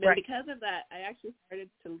because of that, I actually started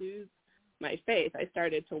to lose my faith. I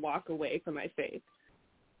started to walk away from my faith.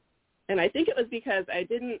 And I think it was because I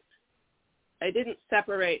didn't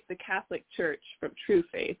separate the Catholic Church from true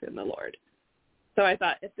faith in the Lord. So I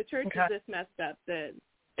thought, if the church is this messed up, then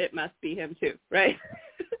it must be him too, right?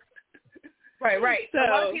 Right. So, a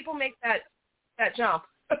lot of people make that jump.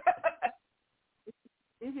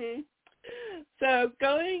 So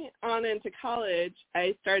going on into college,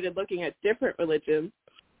 I started looking at different religions,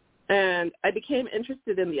 and I became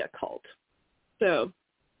interested in the occult. So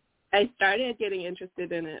I started getting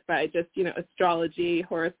interested in it by just, astrology,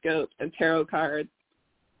 horoscopes, and tarot cards.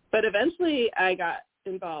 But eventually I got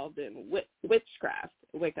involved in witchcraft,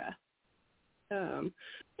 Wicca.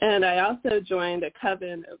 And I also joined a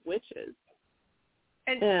coven of witches.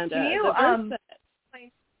 And can you,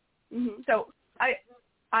 so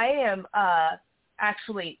I am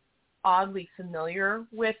actually oddly familiar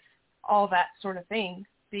with all that sort of thing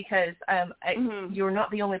because you're not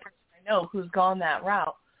the only person I know who's gone that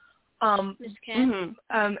route. I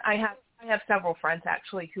have several friends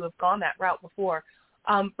actually who have gone that route before.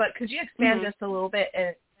 But could you expand just a little bit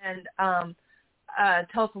and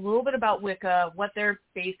tell us a little bit about Wicca, what their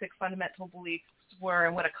basic fundamental beliefs were,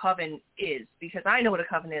 and what a coven is? Because I know what a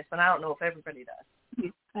coven is, but I don't know if everybody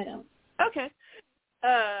does. I don't. Okay.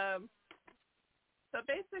 So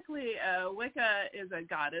basically, Wicca is a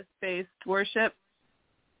goddess-based worship,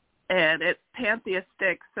 and it's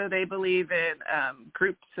pantheistic, so they believe in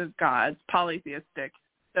groups of gods, polytheistic.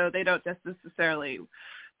 So they don't just necessarily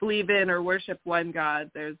believe in or worship one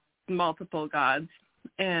god. There's multiple gods.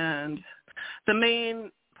 And the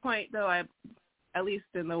main point, though, at least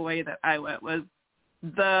in the way that I went, was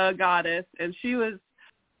the goddess, and she was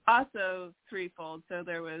also threefold. So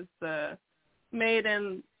there was the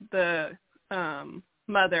maiden, the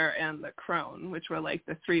mother, and the crone, which were like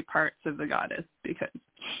the three parts of the goddess, because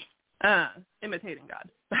imitating God.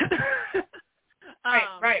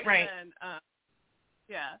 Right.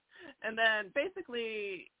 And then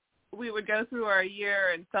basically we would go through our year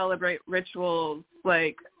and celebrate rituals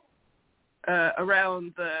like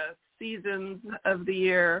around the seasons of the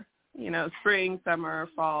year, spring, summer,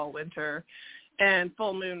 fall, winter, and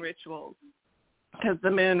full moon rituals, because the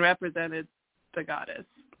moon represented the goddess.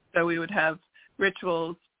 So we would have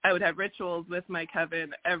rituals. I would have rituals with my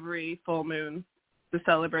coven every full moon to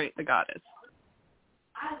celebrate the goddess.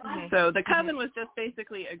 So the coven was just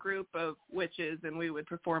basically a group of witches, and we would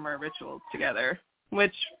perform our rituals together,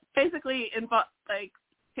 which basically involved like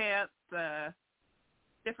chants,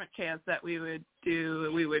 different chants that we would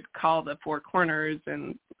do. We would call the four corners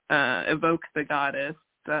and evoke the goddess.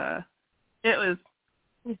 It was,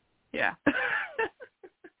 yeah.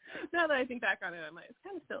 Now that I think back on it, I'm like, it's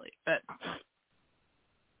kind of silly, but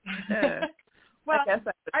well, I guess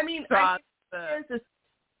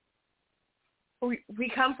we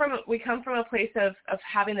come from a place of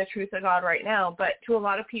having the truth of God right now, but to a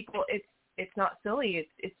lot of people, it's not silly.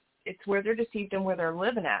 It's where they're deceived and where they're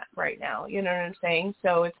living at right now. You know what I'm saying?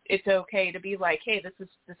 So it's okay to be like, hey, this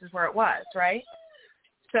is where it was, right?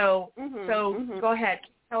 So go ahead,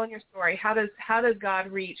 keep telling your story. How does God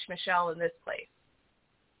reach Michelle in this place?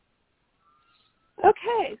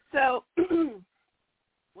 Okay, so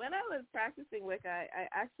when I was practicing Wicca, I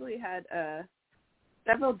actually had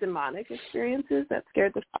several demonic experiences that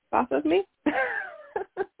scared the fuck off of me.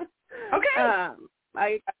 Okay.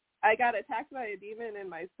 I got attacked by a demon in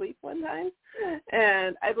my sleep one time,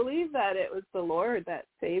 and I believe that it was the Lord that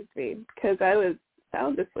saved me, because I was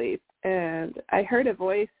sound asleep, and I heard a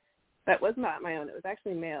voice that was not my own. It was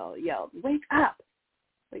actually male, yelled, "Wake up!"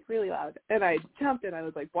 like really loud. And I jumped, and I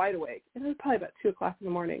was like wide awake. And it was probably about 2:00 in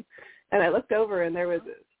the morning. And I looked over, and there was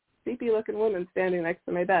a sleepy-looking woman standing next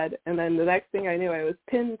to my bed. And then the next thing I knew, I was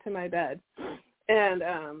pinned to my bed. And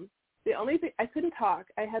the only thing, I couldn't talk.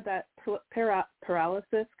 I had that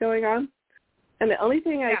paralysis going on. And the only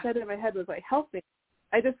thing I said in my head was, like, help me.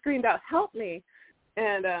 I just screamed out, help me.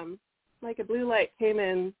 And, like, a blue light came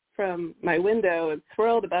in from my window and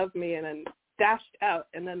swirled above me and then dashed out.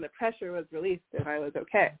 And then the pressure was released, and I was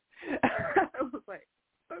okay. I was like,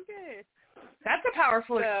 okay. That's a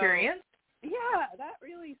powerful experience. Yeah, that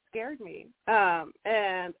really scared me.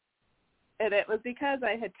 And it was because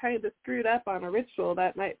I had kind of screwed up on a ritual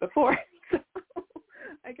that night before. So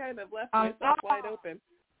I kind of left myself wide open.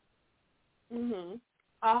 Mhm.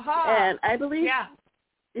 And I believe,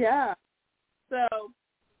 yeah. So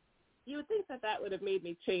you would think that would have made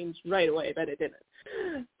me change right away, but it didn't.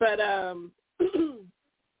 But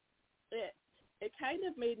it kind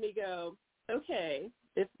of made me go, okay,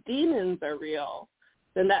 if demons are real,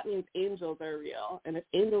 then that means angels are real, and if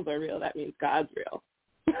angels are real, that means God's real.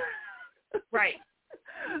 Right.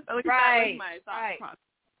 At least that was my thought process.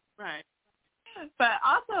 Right. But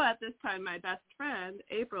also at this time, my best friend,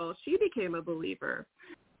 April, she became a believer.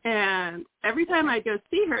 And every time I'd go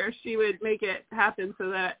see her, she would make it happen so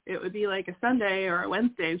that it would be like a Sunday or a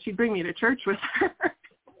Wednesday, and she'd bring me to church with her.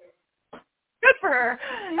 Good for her.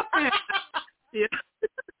 Yeah.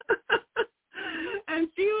 And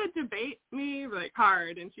she would debate me like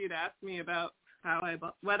hard, and she'd ask me about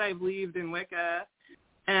what I believed in Wicca.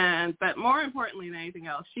 But more importantly than anything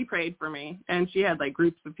else, she prayed for me, and she had like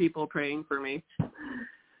groups of people praying for me.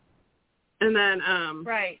 And then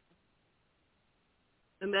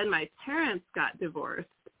And then my parents got divorced,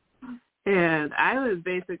 and I was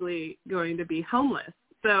basically going to be homeless.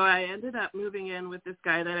 So I ended up moving in with this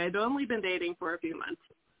guy that I'd only been dating for a few months,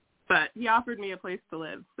 but he offered me a place to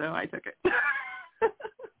live, so I took it.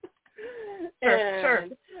 Sure.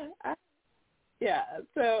 Yeah,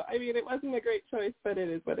 so, I mean, it wasn't a great choice, but it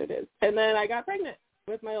is what it is. And then I got pregnant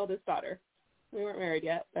with my oldest daughter. We weren't married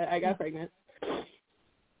yet, but I got pregnant.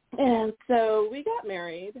 And so we got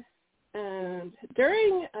married, and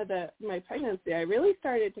during my pregnancy, I really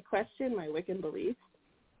started to question my Wiccan beliefs.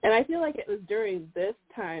 And I feel like it was during this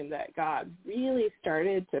time that God really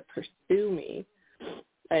started to pursue me.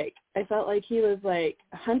 Like, I felt like he was like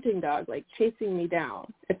a hunting dog, like chasing me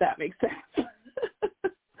down, if that makes sense.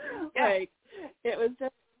 Like, it was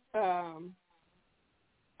just,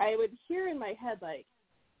 I would hear in my head, like,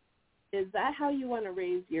 is that how you want to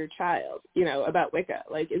raise your child, you know, about Wicca?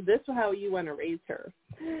 Like, is this how you want to raise her?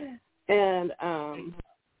 And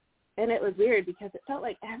it was weird because it felt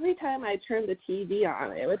like every time I turned the TV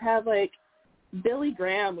on, it would have, like, Billy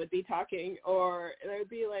Graham would be talking, or there would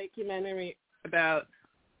be, like, documentary about,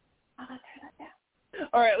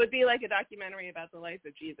 or it would be, like, a documentary about the life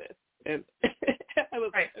of Jesus. And I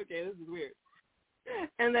was like, okay, this is weird.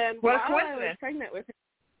 And then while I was pregnant with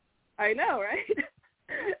her, I know, right?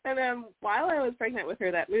 And then while I was pregnant with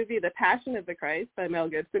her, that movie, The Passion of the Christ by Mel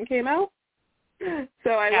Gibson, came out.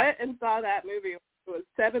 So I went and saw that movie. I was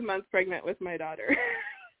 7 months pregnant with my daughter.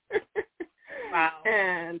 Wow.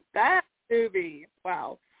 And that movie,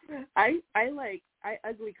 wow. I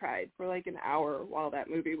ugly cried for like an hour while that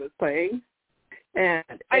movie was playing. And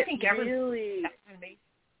I think really,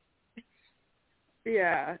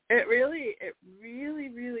 yeah, it really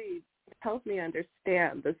helped me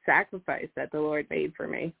understand the sacrifice that the Lord made for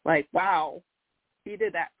me. Like, wow, he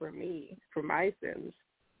did that for me, for my sins.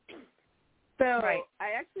 So I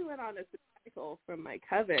actually went on a sabbatical from my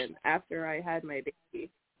coven after I had my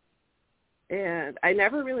baby. And I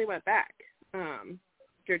never really went back.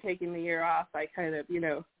 After taking the year off, I kind of,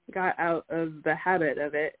 got out of the habit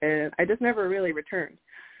of it, and I just never really returned.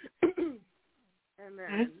 And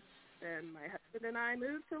then my husband and I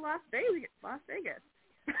moved to Las Vegas.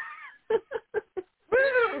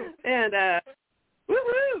 And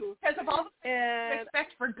woohoo! Because of all the you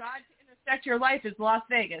expect for God to intersect your life is Las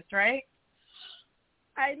Vegas, right?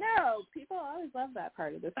 I know. People always love that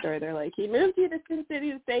part of the story. They're like, he moved you to Sin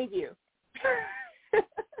City to save you.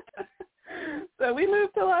 So we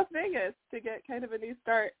moved to Las Vegas to get kind of a new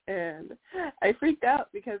start, and I freaked out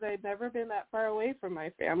because I'd never been that far away from my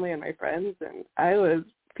family and my friends, and I was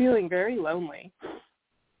feeling very lonely.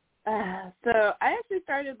 So I actually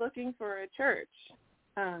started looking for a church,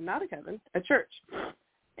 not a coven, a church.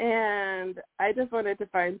 And I just wanted to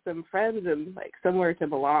find some friends and like somewhere to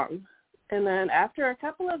belong. And then after a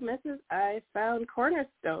couple of misses, I found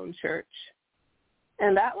Cornerstone Church.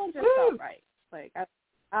 And that one just felt right. Like,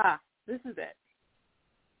 this is it.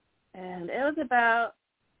 And it was about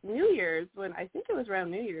New Year's I think it was around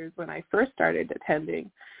New Year's when I first started attending.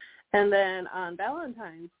 And then on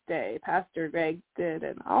Valentine's Day, Pastor Greg did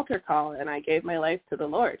an altar call, and I gave my life to the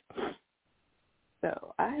Lord.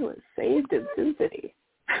 So I was saved in Sin City.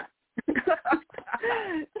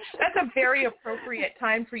 That's a very appropriate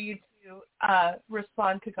time for you to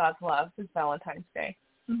respond to God's love, is Valentine's Day.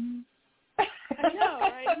 Mm-hmm. I know,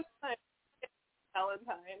 right?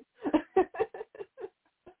 Valentine.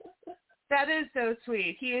 That is so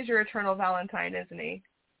sweet. He is your eternal Valentine, isn't he?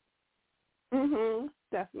 Mhm.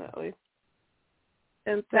 Definitely.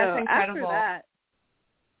 And so that's incredible. After that,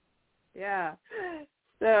 yeah.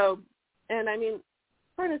 So, and I mean,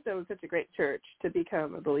 Cornerstone was such a great church to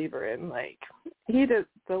become a believer in. Like, the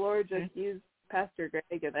Lord just used Pastor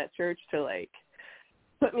Greg in that church to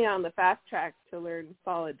put me on the fast track to learn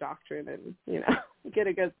solid doctrine and, get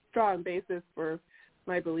a good, strong basis for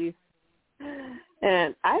my beliefs.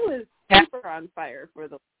 And I was super on fire for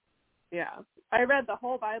I read the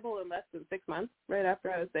whole Bible in less than 6 months right after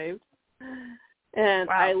I was saved. And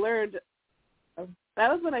wow. I learned, that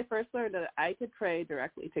was when I first learned that I could pray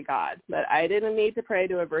directly to God, that I didn't need to pray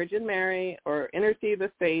to a Virgin Mary or intercede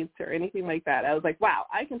with saints or anything like that. I was like, wow,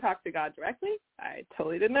 I can talk to God directly? I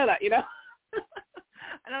totally didn't know that,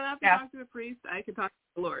 I don't have to talk to a priest. I can talk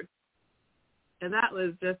to the Lord. And that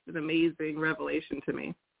was just an amazing revelation to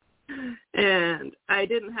me. And I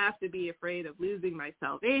didn't have to be afraid of losing my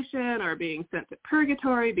salvation or being sent to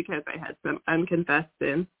purgatory because I had some unconfessed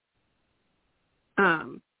sin. I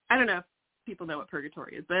don't know if people know what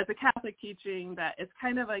purgatory is, but it's a Catholic teaching that it's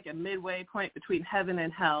kind of like a midway point between heaven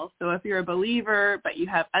and hell. So if you're a believer but you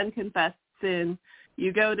have unconfessed sin,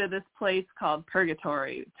 you go to this place called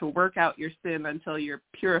purgatory to work out your sin until you're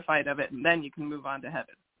purified of it, and then you can move on to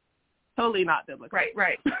heaven. Totally not biblical.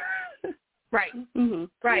 Right. Right. Mm-hmm.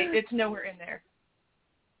 Right. It's nowhere in there.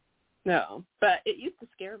 No, but it used to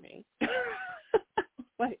scare me. I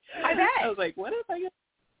bet. I was like, what if I get...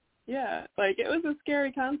 Yeah, it was a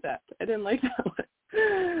scary concept. I didn't like that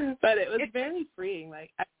one. But it was very freeing. I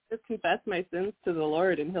just confess my sins to the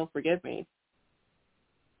Lord, and he'll forgive me.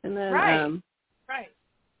 And then... Right.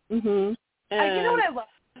 Mhm. You know what I love?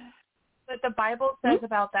 That the Bible says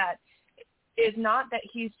about that is not that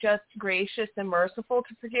he's just gracious and merciful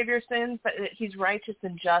to forgive your sins, but that he's righteous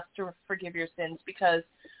and just to forgive your sins, because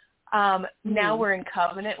now we're in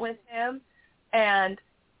covenant with him, and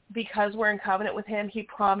because we're in covenant with him, he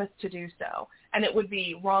promised to do so, and it would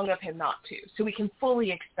be wrong of him not to. So we can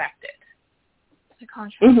fully expect it. It's a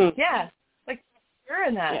contract. Mm-hmm. Yeah. You're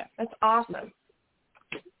in that. Yeah. That's awesome.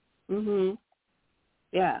 Mhm.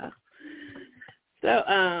 Yeah. So,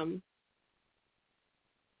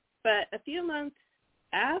 but a few months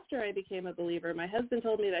after I became a believer, my husband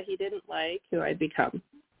told me that he didn't like who I'd become.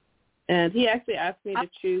 And he actually asked me to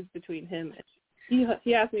choose between him. He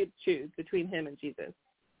asked me to choose between him and Jesus.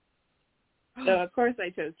 So, of course,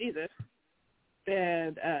 I chose Jesus.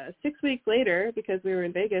 And 6 weeks later, because we were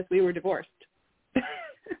in Vegas, we were divorced.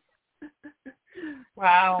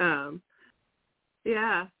 Wow.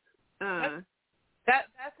 Yeah.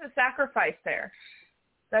 That's a sacrifice there.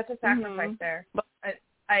 That's a sacrifice there.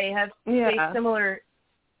 I have faced similar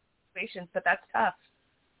situations, but that's tough.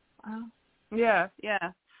 Wow. Yeah.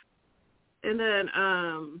 And then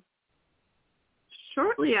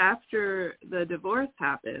shortly after the divorce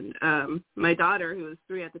happened, my daughter, who was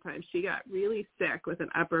 3 at the time, she got really sick with an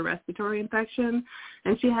upper respiratory infection,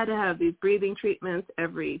 and she had to have these breathing treatments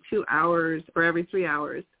every 2 hours or every 3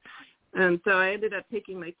 hours. And so I ended up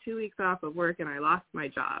taking 2 weeks off of work, and I lost my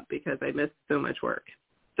job because I missed so much work.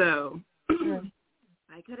 So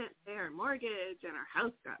I couldn't pay our mortgage, and our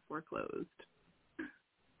house got foreclosed.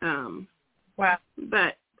 Wow.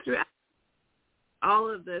 But throughout all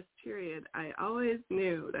of this period, I always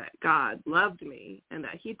knew that God loved me and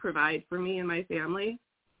that he'd provide for me and my family.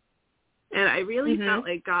 And I really felt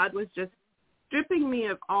like God was just stripping me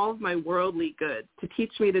of all of my worldly goods to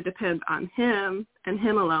teach me to depend on him and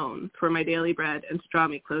him alone for my daily bread and to draw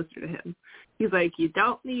me closer to him. He's like, you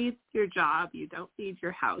don't need your job, you don't need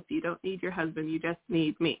your house, you don't need your husband, you just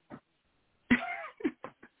need me.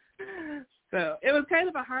 So it was kind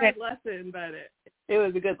of a hard lesson, but it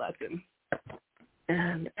was a good lesson.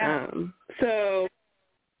 And so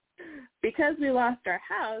because we lost our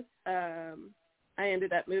house, I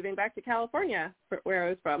ended up moving back to California, where I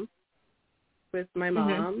was from, with my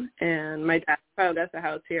mom, and my dad found us a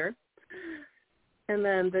house here. And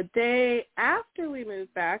then the day after we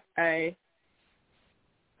moved back, I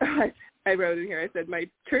wrote in here, I said, my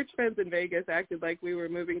church friends in Vegas acted like we were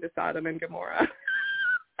moving to Sodom and Gomorrah.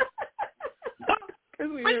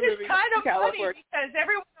 Which is kind of funny because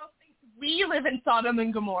everyone else thinks we live in Sodom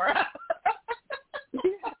and Gomorrah.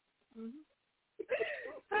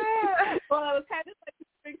 Well, I was kind of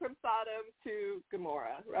moving from Sodom to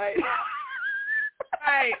Gomorrah, right?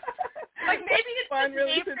 Right. Like maybe it's One just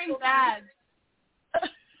really neighboring bad.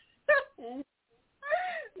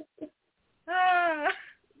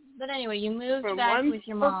 But anyway, you moved From back one with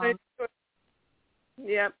your mom.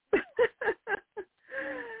 Yep.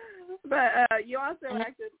 But you also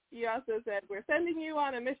said we're sending you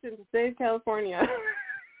on a mission to save California.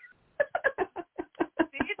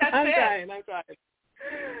 I'm trying.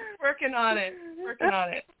 Working on it.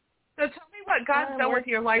 So tell me what God's done with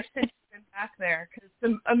your life since you've been back there, because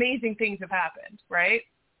some amazing things have happened, right?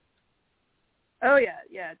 Oh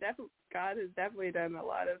yeah, definitely. God has definitely done a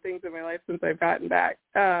lot of things in my life since I've gotten back.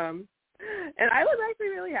 And I was actually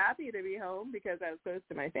really happy to be home because I was close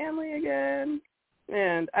to my family again,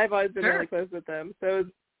 and I've always been really close with them. So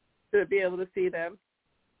to be able to see them,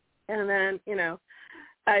 and then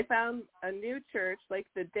I found a new church like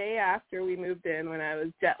the day after we moved in when I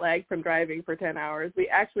was jet lagged from driving for 10 hours. We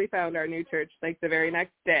actually found our new church like the very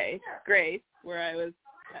next day, Grace, where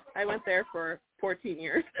I went there for 14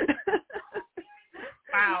 years.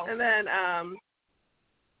 Wow. And then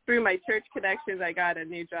through my church connections, I got a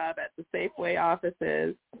new job at the Safeway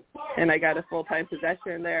offices, and I got a full-time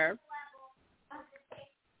position there.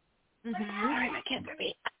 Mm-hmm. Sorry, my kids are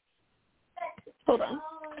being... Hold on.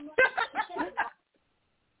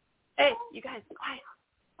 Hey, you guys, quiet.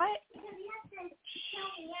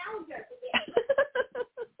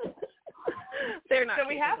 They're not. So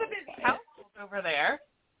we have a busy household over there,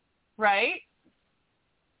 right?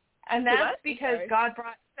 And that's because God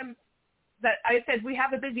brought some. That I said we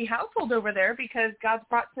have a busy household over there because God's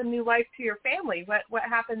brought some new life to your family. What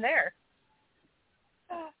happened there?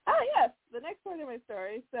 Yes, the next part of my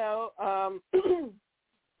story. So,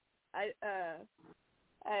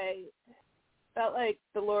 I felt like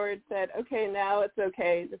the Lord said, okay, now it's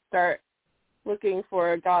okay to start looking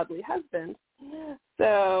for a godly husband.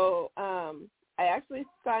 So I actually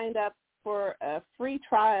signed up for a free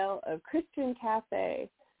trial of Christian Cafe.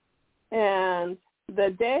 And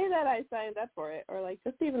the day that I signed up for it, or like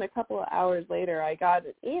just even a couple of hours later, I got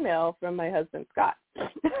an email from my husband, Scott.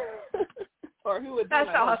 Or who would be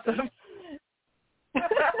my awesome.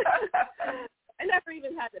 I never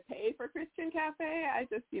even had to pay for Christian Cafe. I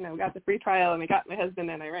just, got the free trial and I got my husband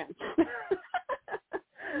and I ran.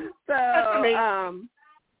 So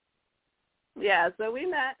we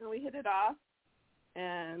met and we hit it off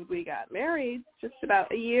and we got married just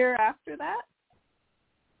about a year after that.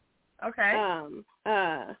 Okay.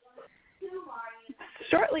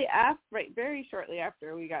 Very shortly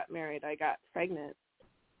after we got married, I got pregnant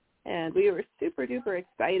and we were super duper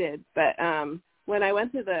excited. But when I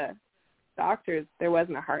went to the doctors, there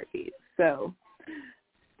wasn't a heartbeat, so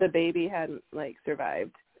the baby hadn't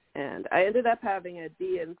survived, and I ended up having a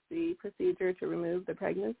D&C procedure to remove the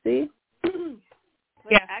pregnancy. It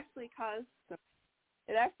actually caused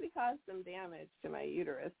some damage to my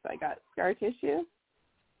uterus. I got scar tissue,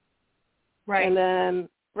 right, and then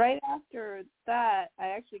right after that I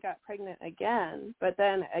actually got pregnant again, but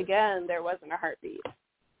then again there wasn't a heartbeat.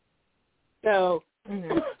 So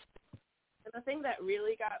and the thing that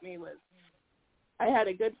really got me was I had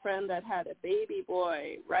a good friend that had a baby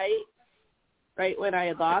boy right when I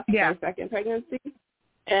had lost my second pregnancy,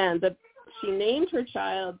 and she named her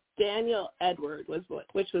child Daniel Edward,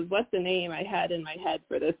 which was what the name I had in my head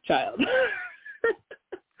for this child.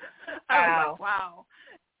 I was like, wow.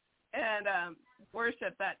 And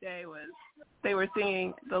worship that day they were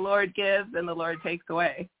singing "The Lord gives and the Lord takes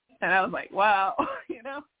away," and I was like, wow,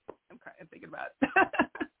 I'm crying thinking about it.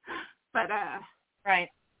 But right.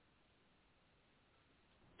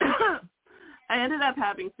 I ended up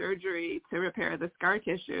having surgery to repair the scar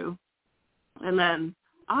tissue, and then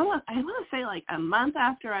I want to say like a month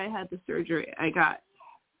after I had the surgery, I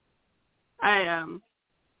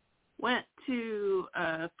went to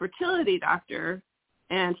a fertility doctor,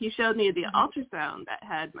 and he showed me the ultrasound that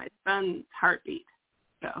had my son's heartbeat.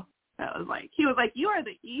 So that was he was like, "You are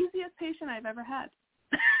the easiest patient I've ever had."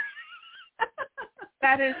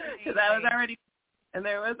 That is because I was already, and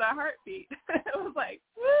there was a heartbeat. It was like,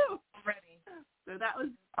 woo, already. So that was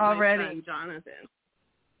already my son, Jonathan.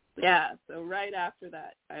 Yeah. So right after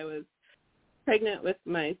that, I was pregnant with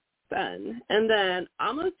my son, and then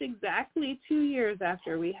almost exactly 2 years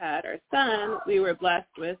after we had our son, we were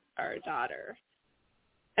blessed with our daughter.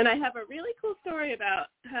 And I have a really cool story about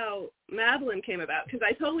how Madeline came about, because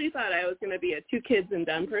I totally thought I was going to be a 2 kids and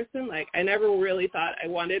done person. I never really thought I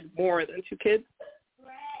wanted more than 2 kids.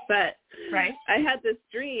 But I had this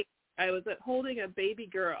dream. I was holding a baby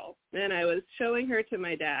girl, and I was showing her to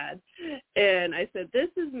my dad. And I said, "This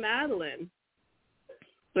is Madeline."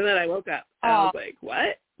 And then I woke up. I was like,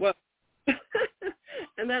 "What?" Well,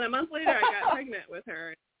 and then a month later, I got pregnant with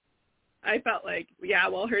her. I felt like, yeah,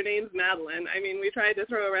 well, her name's Madeline. I mean, we tried to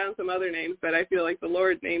throw around some other names, but I feel like the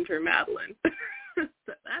Lord named her Madeline. So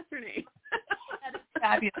that's her name. That is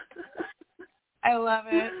fabulous. I love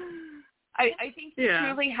it. I think you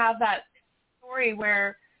truly have that story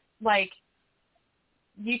where, like,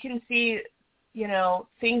 you can see, you know,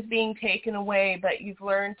 things being taken away, but you've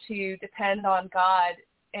learned to depend on God,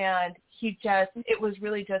 and it was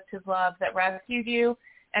really just his love that rescued you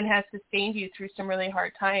and has sustained you through some really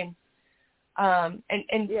hard times. And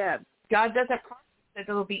God doesn't promise that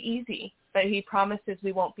it'll be easy, but he promises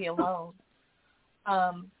we won't be alone.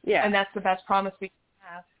 And that's the best promise we can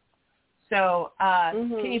have. So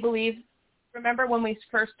can you remember when we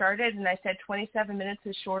first started and I said 27 minutes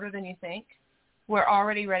is shorter than you think? We're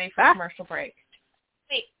already ready for commercial break.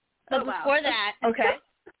 Wait, but before that,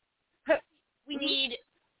 we need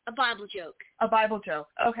a Bible joke. A Bible joke.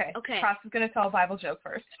 Okay. Cross is going to tell a Bible joke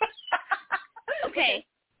first. Okay.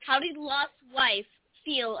 How did Lot's wife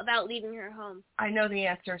feel about leaving her home? I know the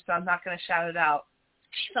answer, so I'm not going to shout it out.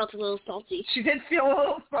 She felt a little salty. She did feel a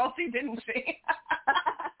little salty, didn't she?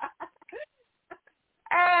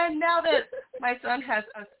 And now that my son has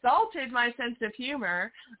assaulted my sense of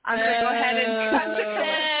humor, I'm going to go ahead and cut the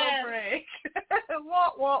commercial break. Wah,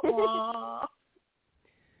 wah, wah.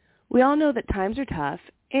 We all know that times are tough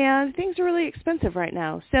and things are really expensive right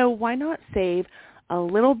now, so why not save a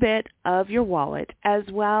little bit of your wallet as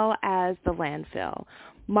well as the landfill?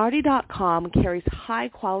 Marty.com carries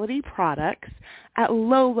high-quality products at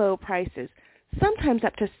low, low prices, sometimes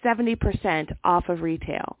up to 70% off of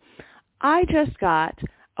retail. I just got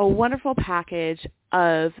a wonderful package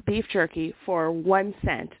of beef jerky for 1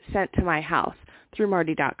 cent sent to my house through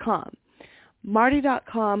Marty.com.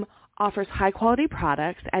 Marty.com offers high-quality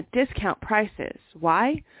products at discount prices.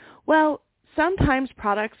 Why? Well, sometimes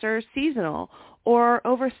products are seasonal or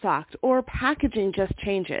overstocked, or packaging just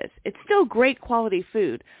changes. It's still great quality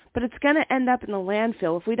food, but it's going to end up in the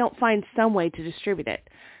landfill if we don't find some way to distribute it.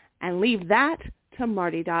 And leave that to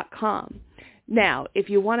Marty.com. Now, if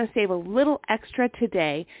you want to save a little extra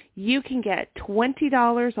today, you can get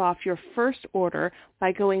 $20 off your first order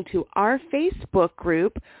by going to our Facebook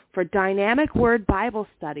group for Dynamic Word Bible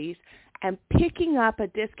Studies and picking up a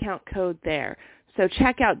discount code there. So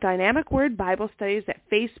check out Dynamic Word Bible Studies at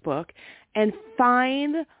Facebook and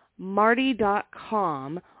find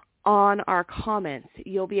Marty.com on our comments.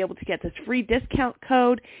 You'll be able to get this free discount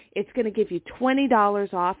code. It's going to give you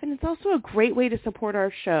 $20 off, and it's also a great way to support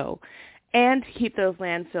our show and to keep those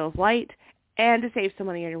landfills light and to save some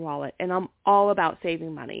money in your wallet. And I'm all about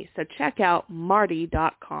saving money. So check out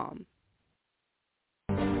Marty.com.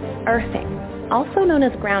 Earthing, also known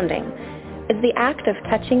as grounding, is the act of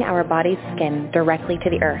touching our body's skin directly to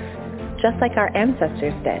the earth, just like our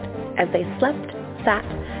ancestors did as they slept, sat,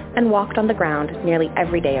 and walked on the ground nearly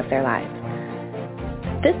every day of their lives.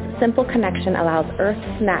 This simple connection allows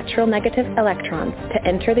Earth's natural negative electrons to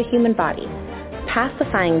enter the human body,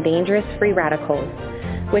 pacifying dangerous free radicals,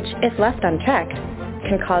 which, if left unchecked,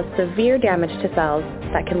 can cause severe damage to cells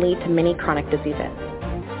that can lead to many chronic diseases.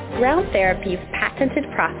 Ground Therapy's patented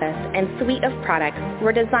process and suite of products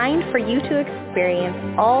were designed for you to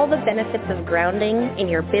experience all the benefits of grounding in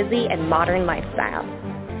your busy and modern lifestyle.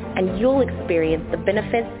 And you'll experience the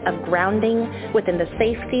benefits of grounding within the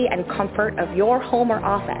safety and comfort of your home or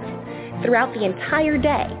office throughout the entire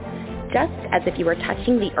day, just as if you were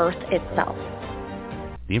touching the earth itself.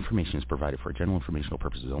 The information is provided for general informational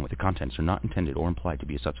purposes only. The contents are not intended or implied to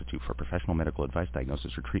be a substitute for professional medical advice,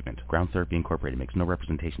 diagnosis, or treatment. Ground Therapy Incorporated makes no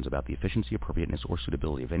representations about the efficiency, appropriateness, or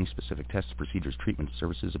suitability of any specific tests, procedures, treatments,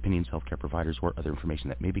 services, opinions, healthcare providers, or other information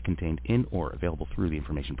that may be contained in or available through the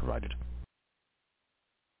information provided.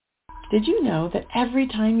 Did you know that every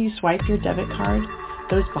time you swipe your debit card,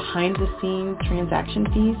 those behind-the-scenes transaction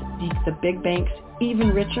fees make the big banks even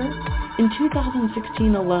richer? In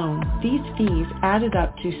 2016 alone, these fees added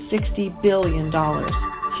up to $60 billion.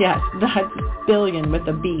 Yes, that's billion with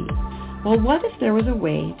a B. Well, what if there was a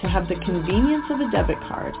way to have the convenience of a debit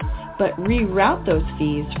card, but reroute those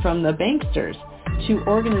fees from the banksters to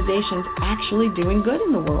organizations actually doing good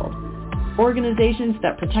in the world? Organizations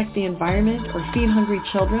that protect the environment or feed hungry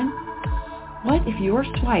children? What if your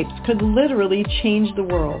swipes could literally change the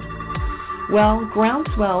world? Well,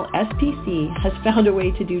 Groundswell SPC has found a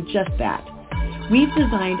way to do just that. We've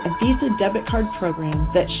designed a Visa debit card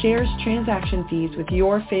program that shares transaction fees with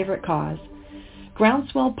your favorite cause.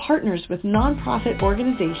 Groundswell partners with nonprofit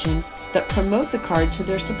organizations that promote the card to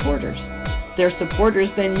their supporters. Their supporters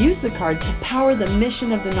then use the card to power the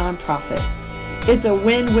mission of the nonprofit. It's a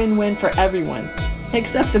win-win-win for everyone,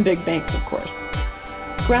 except the big banks, of course.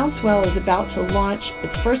 Groundswell is about to launch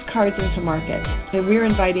its first cards into market, and we're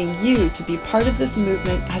inviting you to be part of this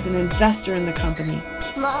movement as an investor in the company.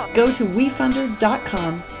 Go to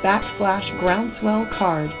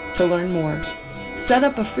WeFunder.com/groundswellcard to learn more. Set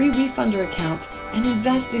up a free WeFunder account and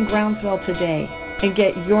invest in Groundswell today and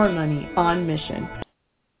get your money on mission.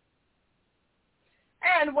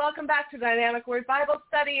 And welcome back to Dynamic Word Bible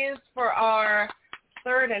Studies for our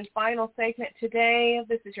third and final segment today.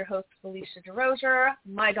 This is your host, Felicia DeRozier,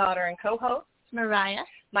 my daughter and co-host, Mariah,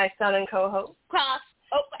 my son and co-host, Cross.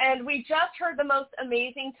 Oh, and we just heard the most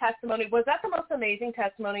amazing testimony. Was that the most amazing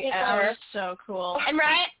testimony ever? It was so cool. And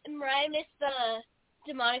Mariah missed the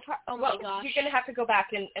demonic part. Oh, my gosh. You're going to have to go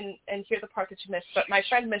back and hear the part that you missed. But my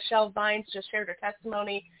friend Michelle Vines just shared her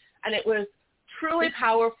testimony, and it was truly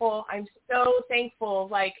powerful. I'm so thankful,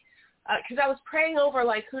 because I was praying over,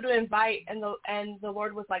 who to invite, and the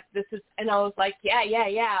Lord was like, this is, and I was like, yeah.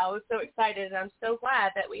 I was so excited, and I'm so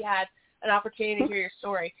glad that we had an opportunity to hear your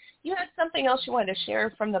story. You had something else you wanted to share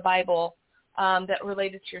from the Bible that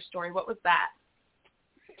related to your story. What was that?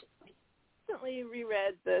 I recently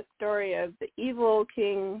reread the story of the evil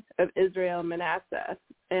king of Israel, Manasseh,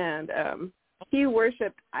 and he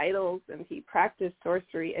worshipped idols, and he practiced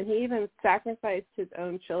sorcery, and he even sacrificed his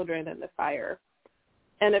own children in the fire.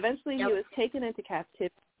 And eventually he was taken into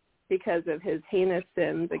captivity because of his heinous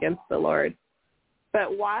sins against the Lord.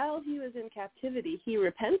 But while he was in captivity, he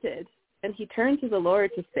repented, and he turned to the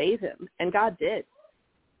Lord to save him, and God did.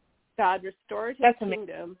 God restored his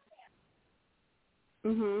kingdom.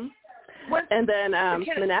 Mm-hmm. And then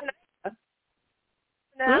Manasseh.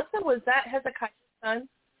 Was that Hezekiah's son?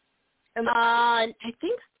 I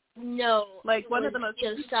think no. One of the most.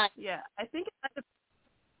 Son. Yeah, I think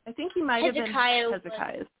he might have been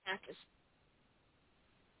Hezekiah's.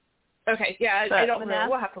 Okay, yeah, I don't know.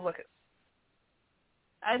 We'll have to look at.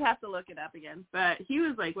 I'd have to look it up again, but he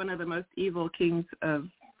was one of the most evil kings of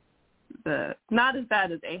not as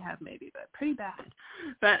bad as Ahab maybe, but pretty bad.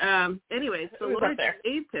 But anyways, the Lord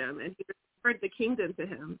saved him, and he restored the kingdom to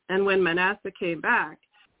him. And when Manasseh came back,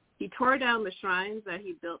 he tore down the shrines that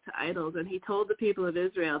he built to idols, and he told the people of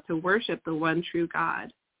Israel to worship the one true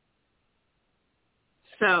God.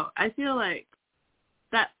 So I feel like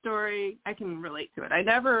that story, I can relate to it. I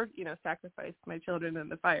never, sacrificed my children in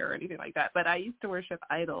the fire or anything like that, but I used to worship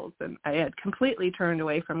idols, and I had completely turned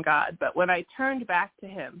away from God. But when I turned back to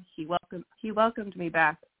him, he welcomed me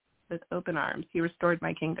back with open arms. He restored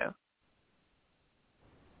my kingdom.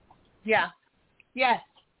 Yeah. Yes,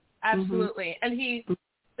 absolutely. Mm-hmm. And he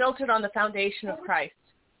built it on the foundation of Christ.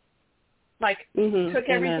 Took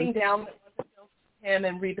everything down that wasn't built for him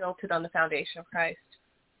and rebuilt it on the foundation of Christ.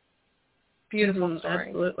 Beautiful story.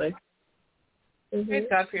 Absolutely. Praise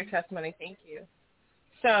God for your testimony. Thank you.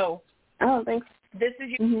 So, thanks. This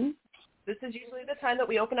is usually the time that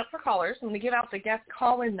we open up for callers. I'm going to give out the guest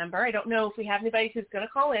call-in number. I don't know if we have anybody who's going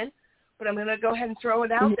to call in, but I'm going to go ahead and throw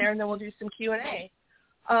it out there, and then we'll do some Q&A.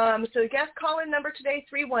 So the guest call-in number today,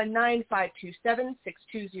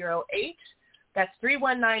 319-527-6208. That's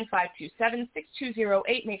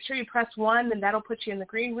 319-527-6208. Make sure you press 1, and that'll put you in the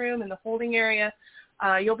green room in the holding area.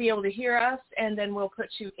 You'll be able to hear us, and then we'll put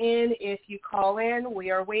you in if you call in. We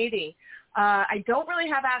are waiting. I don't really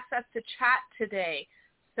have access to chat today,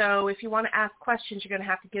 so if you want to ask questions, you're going to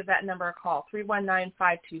have to give that number a call,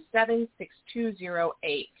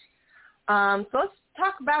 319-527-6208. So let's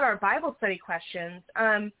talk about our Bible study questions.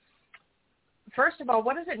 First of all,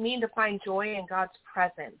 what does it mean to find joy in God's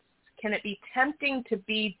presence? Can it be tempting to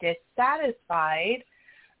be dissatisfied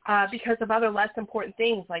because of other less important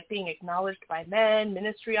things like being acknowledged by men,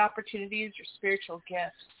 ministry opportunities, or spiritual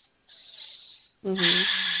gifts? Mm-hmm.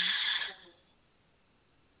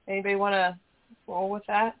 Anybody want to roll with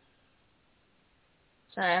that?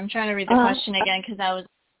 Sorry, I'm trying to read the question again because that was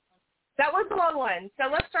a long one. So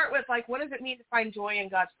let's start with, what does it mean to find joy in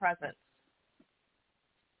God's presence?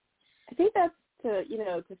 I think that's to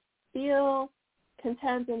feel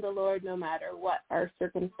content in the Lord no matter what our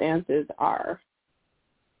circumstances are.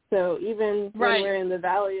 So even when we're in the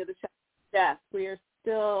valley of the shadow of death, we are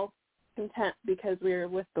still content because we're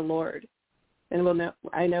with the Lord, and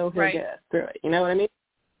I know He'll get us through it. You know what I mean?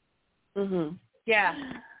 Mm-hmm. Yeah.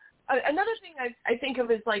 Another thing I think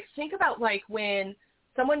of is think about when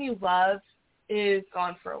someone you love is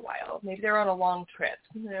gone for a while. Maybe they're on a long trip.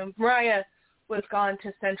 Mariah was gone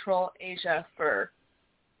to Central Asia for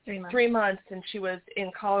 3 months, and she was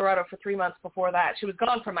in Colorado for 3 months before that. She was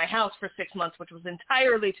gone from my house for 6 months, which was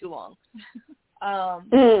entirely too long.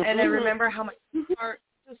 And I remember how my heart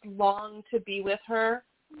just longed to be with her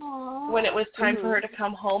when it was time for her to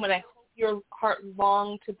come home, and I hope your heart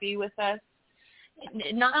longed to be with us.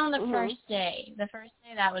 Not on the first day. The first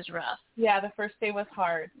day, that was rough. Yeah, the first day was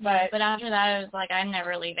hard. But after that, I was like, I'm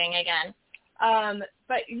never leaving again.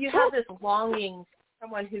 But you have this longing for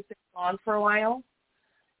someone who's been gone for a while.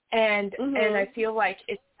 And I feel like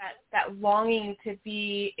it's that longing to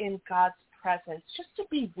be in God's presence, just to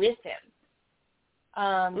be with him.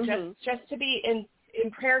 Just to be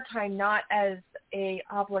in prayer time, not as a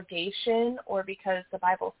obligation or because the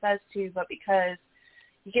Bible says to, but because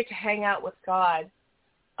you get to hang out with God.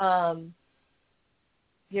 So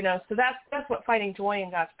that's what finding joy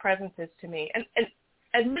in God's presence is to me. And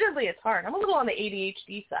admittedly, it's hard. I'm a little on the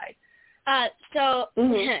ADHD side.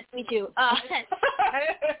 Me too. It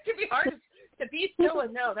can be hard to be still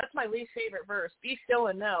and know. That's my least favorite verse. Be still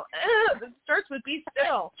and know. It starts with be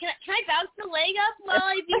still. Can I bounce the leg up while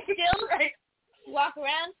I be still? Right. Walk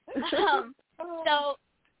around.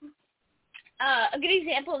 A good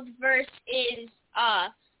example of the verse is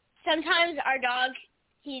sometimes our dog,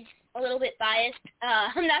 he's a little bit biased.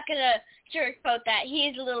 I'm not going to sugarcoat that. He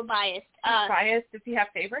is a little biased. Biased? Does he have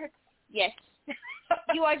favorites? Yes.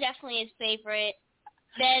 You are definitely his favorite.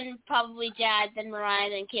 Then probably Dad, then Mariah,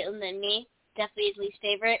 then Caitlin, then me. Definitely his least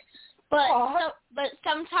favorite. But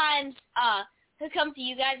sometimes he'll come to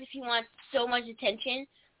you guys if he wants so much attention.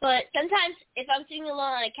 But sometimes if I'm sitting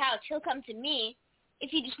alone on a couch, he'll come to me if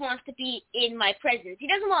he just wants to be in my presence. He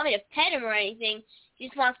doesn't want me to pet him or anything. He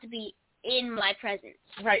just wants to be in my presence.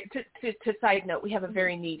 Right. To side note, we have a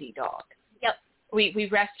very needy dog. Yep. We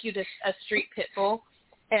rescued a street pit bull,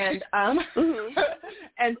 and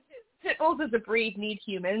and pit bulls as a breed need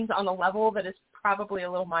humans on a level that is probably a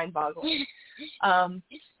little mind-boggling.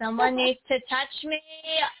 Someone needs to touch me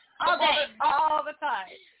all the time.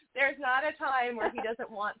 There's not a time where he doesn't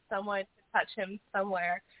want someone to touch him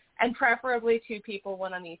somewhere, and preferably two people,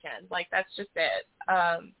 one on each end. Like, that's just it.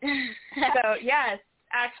 So, yes,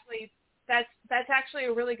 actually, that's actually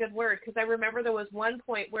a really good word, because I remember there was one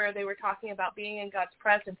point where they were talking about being in God's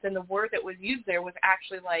presence, and the word that was used there was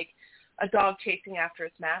actually like a dog chasing after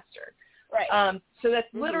its master. Right. So that's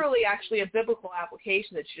literally actually a biblical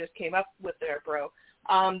application that you just came up with there, bro.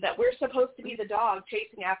 That we're supposed to be the dog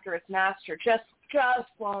chasing after its master, just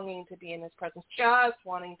longing to be in his presence, just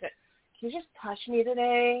wanting to, can you just touch me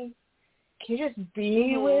today? Can you just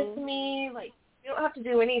be with me? Like, you don't have to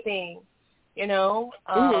do anything, you know?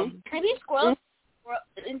 Can I be a squirrel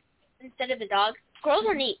instead of a dog? Squirrels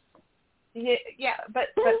are neat. Yeah, but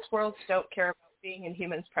squirrels don't care about being in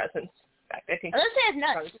humans' presence. In fact, I think unless they have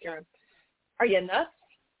nuts. Are you nuts?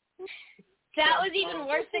 That was even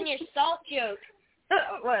worse than your salt joke.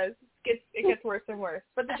 It was. It gets worse and worse.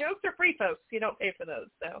 But the jokes are free, folks. You don't pay for those.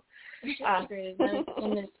 So.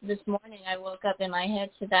 And this morning I woke up in my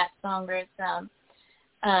head to that song where it's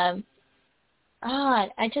I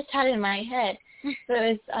just had it in my head. So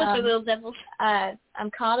it's the little devils.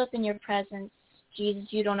 I'm caught up in your presence,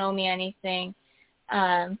 Jesus. You don't owe me anything.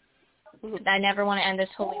 I never want to end this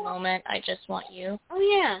holy moment. I just want you. Oh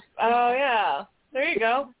yeah. Oh yeah. There you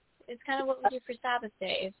go. It's kind of what we do for Sabbath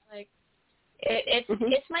Day. It's like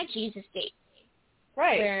it's my Jesus date.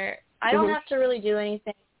 Right. Where I don't have to really do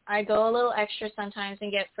anything. I go a little extra sometimes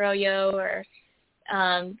and get froyo or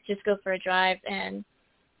just go for a drive, and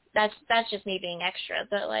that's just me being extra.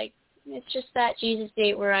 But like, it's just that Jesus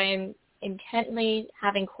date where I am intently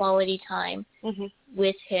having quality time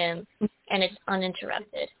with him, and it's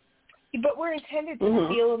uninterrupted. But we're intended to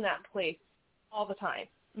feel in that place all the time.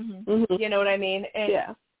 You know what I mean? And,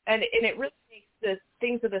 and it really makes the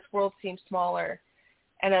things of this world seem smaller,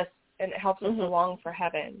 and it helps us to long for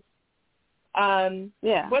heaven.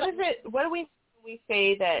 What is it? What do we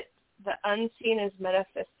say that the unseen is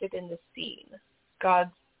manifested in the seen?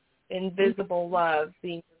 God's invisible love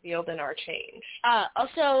being revealed in our change.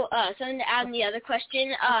 Also, something to add on the other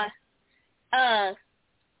question.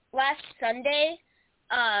 Last Sunday,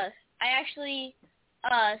 I actually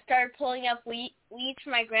started pulling up weeds for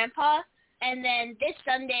my grandpa, and then this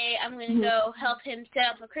Sunday I'm going to go help him set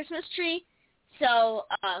up a Christmas tree. So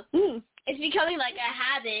it's becoming like a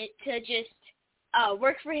habit to just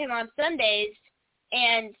work for him on Sundays,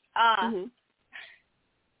 and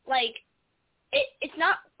like it's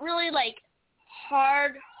not really like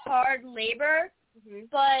hard labor,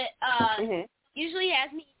 but usually he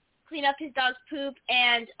has me clean up his dog's poop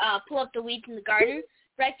and pull up the weeds in the garden.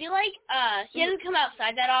 But I feel like he doesn't come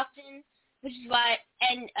outside that often, which is why,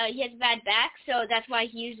 and he has a bad back, so that's why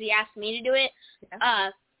he usually asks me to do it.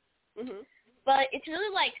 But it's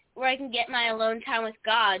really like where I can get my alone time with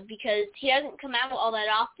God, because he doesn't come out all that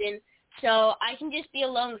often, So I can just be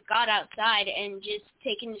alone with God outside and just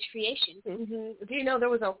take in His creation. Mm-hmm. Do you know there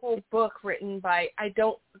was a whole book written by, I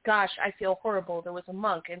feel horrible. There was a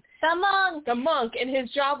monk. The monk, and his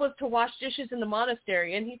job was to wash dishes in the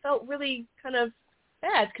monastery, and he felt really kind of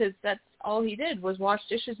bad because that's all he did was wash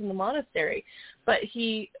dishes in the monastery. But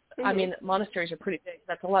I mean, monasteries are pretty big.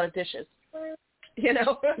 That's a lot of dishes. You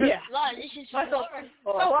know? Yeah. A lot of dishes. A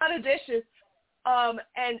lot of dishes.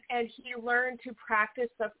 And he learned to practice,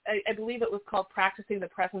 I believe it was called practicing the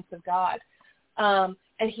presence of God.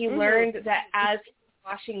 And he learned that as he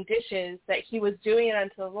was washing dishes, that he was doing it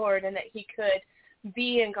unto the Lord and that he could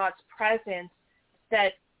be in God's presence,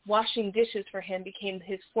 that washing dishes for him became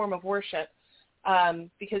his form of worship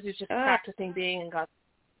because he was just practicing being in God's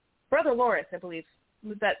Brother Loris, I believe.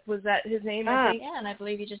 Was that his name? I think? Yeah, and I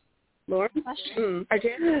believe he just Loris?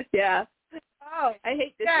 Yeah. Oh, I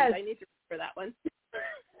hate dishes. Yes. I need to remember that one.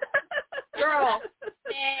 Girl.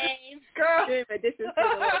 Girl. Doing my dishes for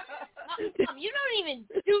the Lord. Mom, you don't even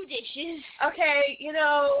do dishes. Okay, you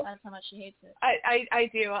know. That's how much she hates it. I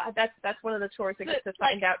do. That's one of the chores I get to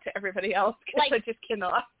find out to everybody else because I just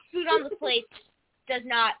cannot. Food on the plate does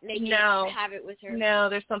not make me have it with her. No,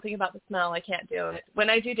 there's something about the smell I can't do. When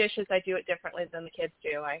I do dishes, I do it differently than the kids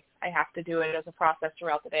do. I have to do it as a process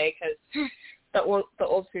throughout the day because the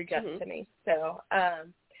old food gets to me. So,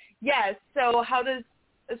 yes. So how does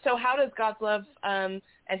God's love and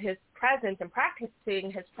His presence and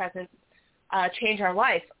practicing His presence change our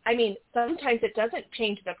life? I mean, sometimes it doesn't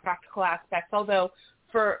change the practical aspects. Although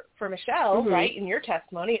for Michelle, right, in your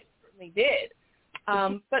testimony, it certainly did.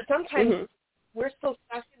 But sometimes we're still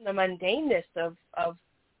stuck in the mundaneness of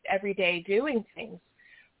everyday doing things.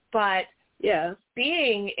 But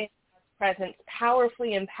being in God's presence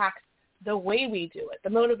powerfully impacts the way we do it, the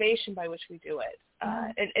motivation by which we do it.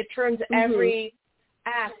 It turns every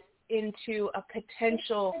act into a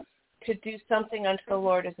potential to do something unto the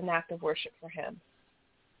Lord as an act of worship for Him.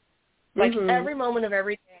 Like every moment of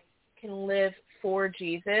every day can live for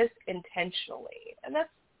Jesus intentionally. And that's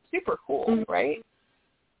super cool, right?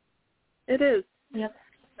 It is. Yep.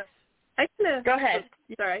 Go ahead.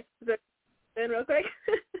 Sorry. Then real quick.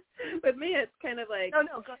 With me, it's kind of like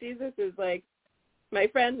Jesus is like my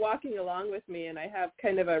friend walking along with me, and I have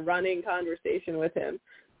kind of a running conversation with him.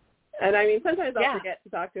 And I mean, sometimes I'll forget to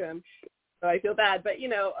talk to him, so I feel bad. But, you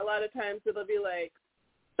know, a lot of times it'll be like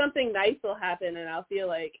something nice will happen, and I'll feel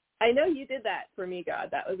like, I know you did that for me, God.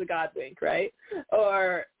 That was a God wink, right?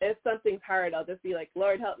 Or if something's hard, I'll just be like,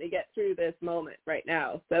 Lord, help me get through this moment right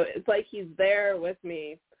now. So it's like He's there with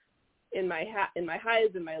me in my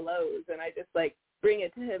highs and my lows, and I just like bring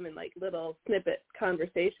it to Him in like little snippet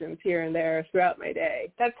conversations here and there throughout my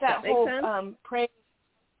day. That's that whole praying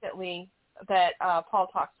constantly that Paul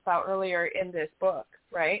talks about earlier in this book,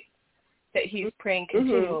 right? That he's praying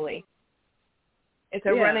continually. It's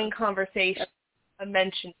a running conversation, a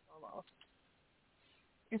mention almost.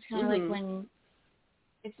 It's kind of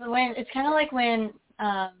like when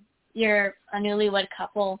you're a newlywed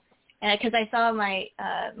couple, and because I saw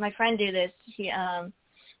my friend do this. He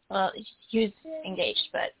was engaged,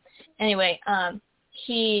 but anyway,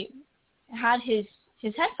 he had his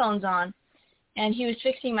headphones on, and he was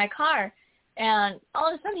fixing my car, and all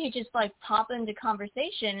of a sudden he just like popped into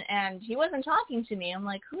conversation, and he wasn't talking to me. I'm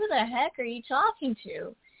like, who the heck are you talking to?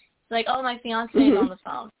 It's like, oh, my fiance is on the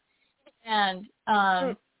phone, and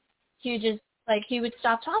he would just like he would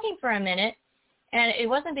stop talking for a minute, and it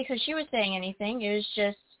wasn't because she was saying anything. It was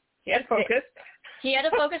just he had focus. He had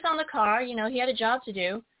to focus on the car. You know, he had a job to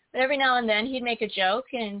do. But every now and then he'd make a joke,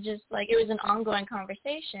 and just like it was an ongoing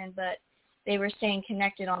conversation, but they were staying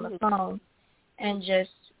connected on the phone and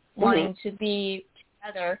just wanting to be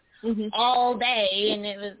together all day. And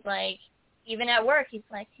it was like, even at work, he's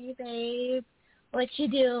like, hey, babe, what you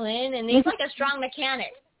doing? And he's like a strong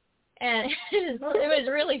mechanic. And it was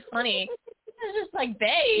really funny. It was just like,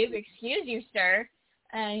 babe, excuse you, sir.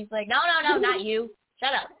 And he's like, no, not you.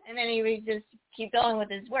 Shut up. And then he would just keep going with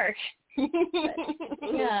his work. But,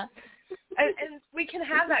 yeah. And we can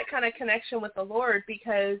have that kind of connection with the Lord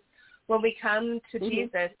because when we come to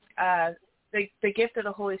Jesus, the gift of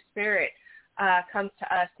the Holy Spirit comes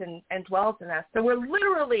to us and dwells in us. So we're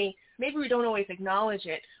literally, maybe we don't always acknowledge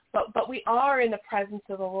it, but we are in the presence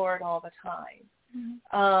of the Lord all the time.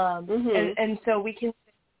 And so we can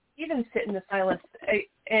even sit in the silence.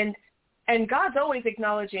 And God's always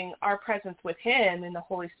acknowledging our presence with Him in the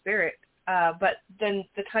Holy Spirit. But then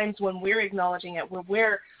the times when we're acknowledging it,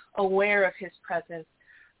 we're aware of His presence,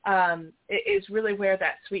 it is really where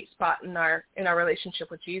that sweet spot in our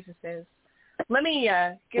relationship with Jesus is. Let me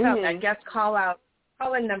give out that guest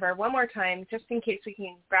call-in number one more time, just in case we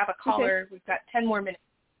can grab a caller. Okay. We've got 10 more minutes.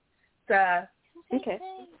 Okay.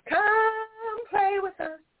 Come play with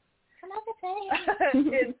us.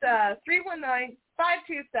 It's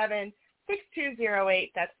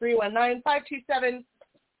 319-527-6208. That's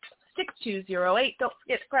 319-527-6208. Don't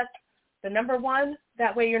forget to press the number 1.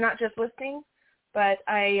 That way you're not just listening, but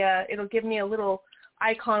it'll give me a little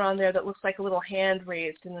icon on there that looks like a little hand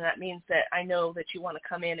raised, and that means that I know that you want to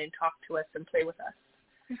come in and talk to us and play with us.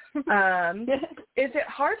 Is it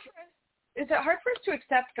hard for us to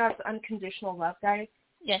accept God's unconditional love, guys?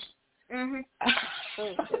 Yes. Okay,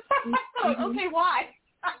 why?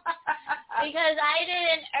 Because I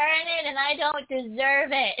didn't earn it and I don't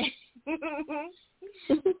deserve it.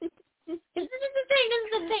 This is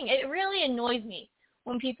the thing. It really annoys me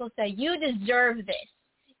when people say, you deserve this.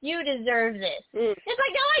 You deserve this. It's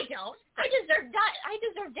like, no, I don't. I deserve death.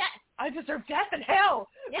 I deserve death and hell.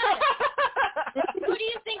 Yeah. Who do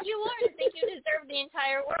you think you are to think you deserve the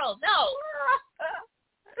entire world? No.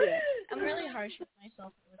 Yeah. I'm really harsh with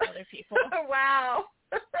myself and with other people. Wow.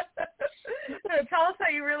 Tell us how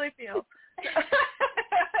you really feel.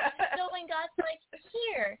 So when God's like,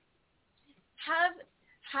 here,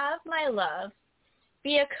 have my love,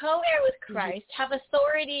 be a co-heir with Christ, have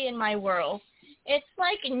authority in my world, it's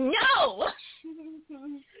like, no! I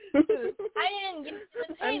didn't give you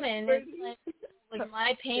the payment. It's like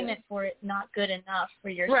my payment for it not good enough for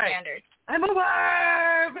your standards. I'm a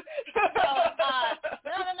worm! No,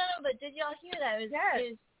 but did y'all hear that?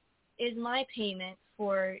 Is my payment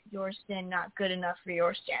for your sin not good enough for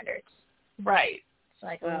your standards? Right. It's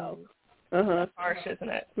like, wow. Harsh, isn't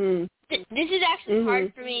it? This is actually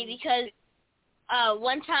hard for me because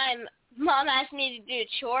one time Mom asked me to do a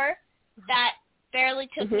chore that barely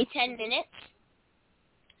took me 10 minutes.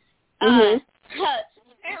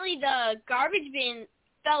 Apparently the garbage bin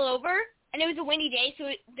fell over, and it was a windy day, so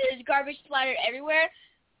there's garbage splattered everywhere,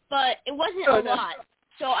 but it wasn't a lot.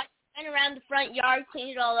 So I went around the front yard,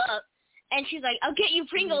 cleaned it all up, and she's like, I'll get you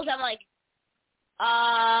Pringles. I'm like,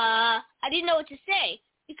 I didn't know what to say,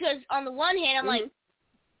 because on the one hand, I'm like,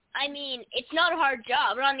 I mean, it's not a hard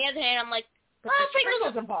job, but on the other hand, I'm like,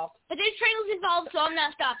 Pringles involved. But there's Pringles involved, so I'm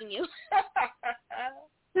not stopping you.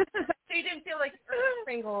 So you didn't feel like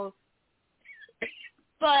Pringles.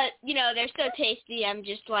 But, you know, they're so tasty, I'm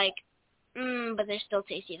just like, but they're still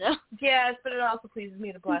tasty, though. Yes, but it also pleases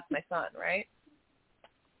me to bless my son, right?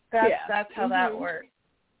 That's how that works.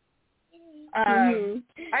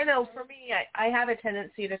 I know for me, I have a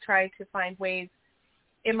tendency to try to find ways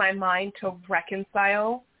in my mind to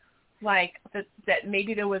reconcile, like that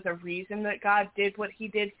maybe there was a reason that God did what he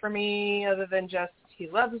did for me other than just he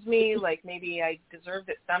loves me, like maybe I deserved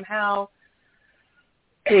it somehow.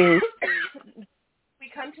 We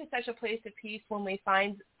come to such a place of peace when we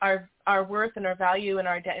find our worth and our value and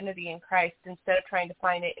our identity in Christ instead of trying to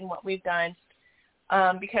find it in what we've done.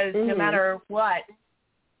 Because no matter what,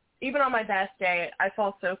 even on my best day, I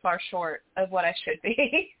fall so far short of what I should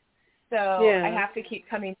be. So I have to keep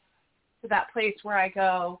coming to that place where I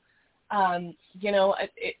go, you know,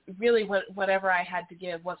 it really whatever I had to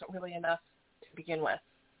give wasn't really enough to begin with.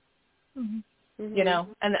 You know,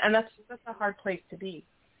 and that's a hard place to be.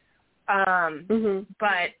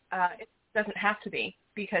 But it doesn't have to be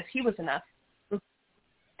because he was enough,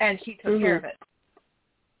 and he took care of it.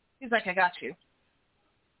 He's like, I got you.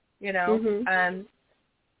 You know,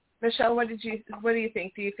 Michelle, what do you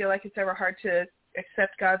think? Do you feel like it's ever hard to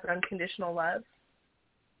accept God's unconditional love?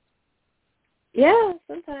 Yeah,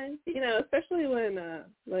 sometimes. You know, especially when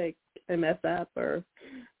like I mess up or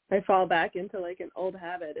I fall back into like an old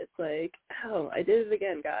habit. It's like, oh, I did it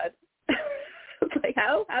again, God. It's like,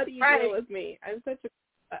 how do you deal with me? I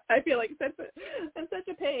feel like I'm such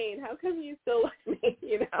a pain. How come you still love me?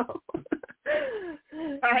 You know.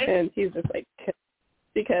 And he's just like,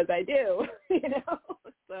 because I do. You know.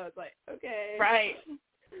 So it's like, okay. Right.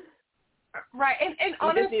 And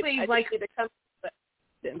honestly, I need to come to the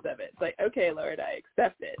acceptance of it. It's like, okay, Lord, I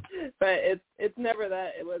accept it. But it's never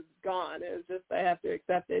that it was gone. It was just I have to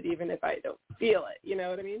accept it even if I don't feel it. You know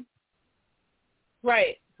what I mean?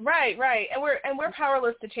 Right. And we're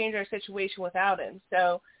powerless to change our situation without him.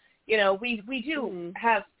 So, you know, we do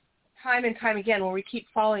have time and time again where we keep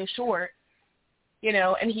falling short, you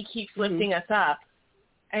know, and he keeps lifting us up,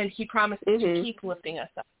 and he promises to keep lifting us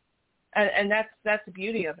up. And that's the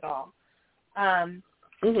beauty of it all.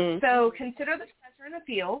 So consider the treasure in the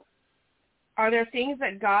field. Are there things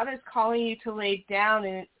that God is calling you to lay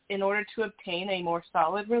down in order to obtain a more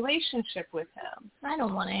solid relationship with him? I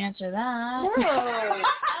don't want to answer that. No. I don't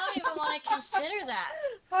even want to consider that.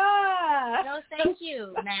 No, thank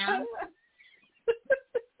you, ma'am.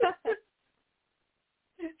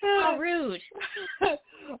 How rude.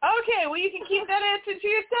 Okay, well, you can keep that answer to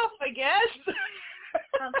yourself, I guess.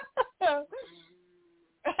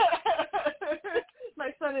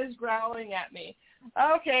 My son is growling at me.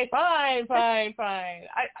 Okay, fine. I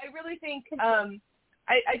really think,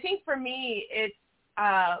 I think for me, it's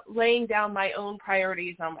laying down my own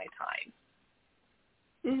priorities on my time.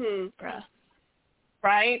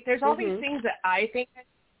 Right? There's all these things that I think I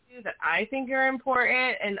do, that I think are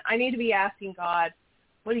important, and I need to be asking God,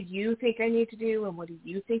 what do you think I need to do, and what do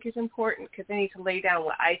you think is important? Because I need to lay down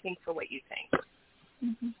what I think for what you think.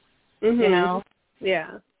 You know?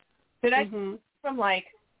 Yeah. Did I from like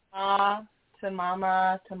to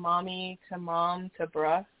mama to mommy to mom to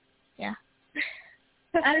bruh? Yeah.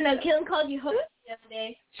 I don't know. Killen called you homie the other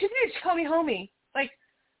day. She did. She called me homie. Like,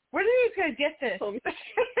 where did you guys get this?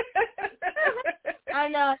 I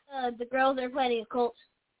don't know. The girls are planning a cult.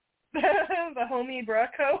 The homie bruh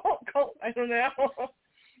cult. I don't know.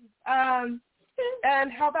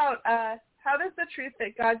 And how about how does the truth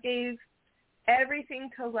that God gave everything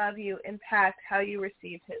to love you impact how you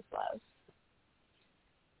receive his love?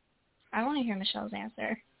 I want to hear Michelle's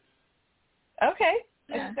answer. Okay.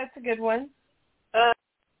 Yeah. I think that's a good one.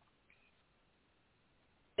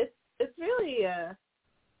 It's really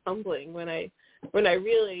humbling when I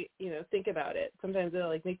really, think about it. Sometimes it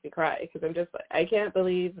like makes me cry because I'm just like, I can't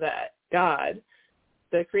believe that God,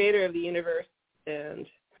 the creator of the universe and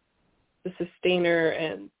the sustainer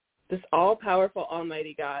and this all-powerful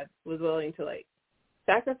almighty God, was willing to like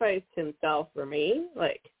sacrifice himself for me.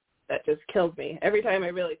 Like, that just kills me every time I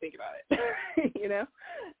really think about it.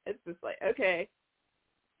 It's just like, okay,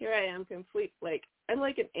 here I am, complete, like, I'm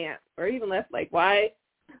like an ant, or even less, like, why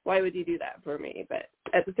would you do that for me? But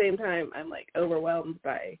at the same time, I'm like overwhelmed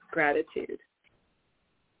by gratitude.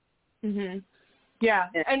 Yeah,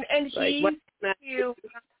 and he like, you.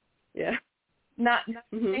 Yeah. Not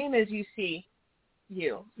the same as you see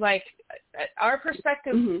you. Like, our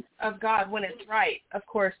perspective of God, when it's right, of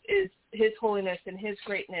course, is his holiness and his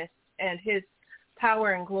greatness and his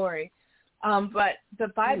power and glory. But the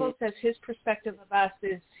Bible says his perspective of us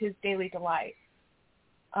is his daily delight,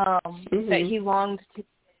 that he longed to be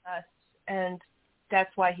with us, and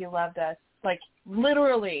that's why he loved us. Like,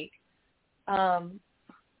 literally,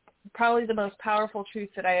 probably the most powerful truth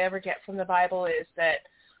that I ever get from the Bible is that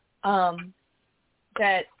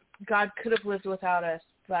that God could have lived without us,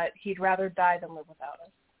 but he'd rather die than live without us.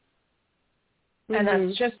 And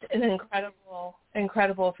that's just an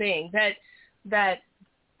incredible thing, that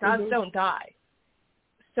gods don't die.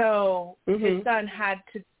 So his son had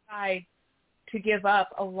to decide to give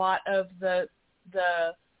up a lot of the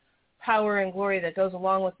power and glory that goes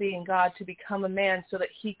along with being God to become a man so that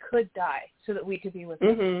he could die, so that we could be with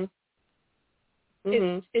him.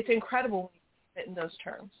 It's incredible when you fit in those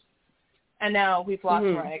terms. And now we've lost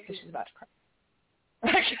Mariah because she's about to cry.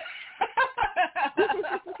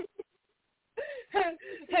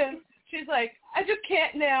 She's like, I just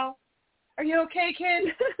can't now. Are you okay, kid?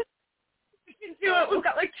 We can do it. We've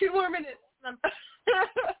got like 2 more minutes.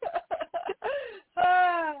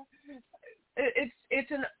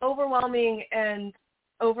 It's an overwhelming and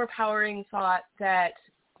overpowering thought that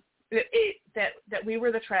that we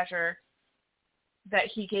were the treasure that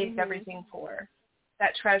he gave everything for.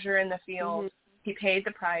 That treasure in the field, he paid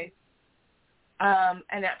the price,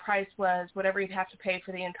 and that price was whatever he'd have to pay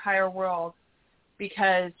for the entire world,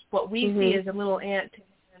 because what we see as a little ant to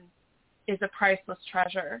him is a priceless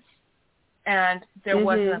treasure, and there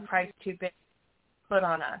wasn't a price too big to put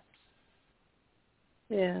on us.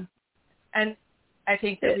 Yeah. And I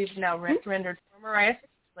think that we've now rendered poor Mariah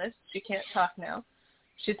speechless. She can't talk now.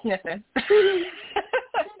 She's sniffing.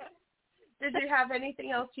 Did you have anything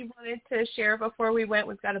else you wanted to share before we went?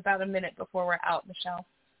 We've got about a minute before we're out, Michelle.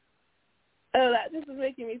 Oh, that just was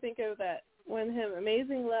making me think of that one hymn,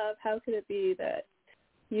 Amazing Love, how could it be that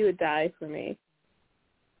you would die for me?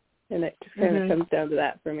 And it just kind of comes down to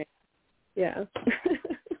that for me. Yeah.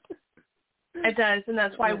 It does, and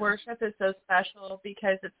that's why worship is so special,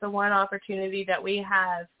 because it's the one opportunity that we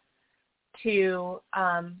have to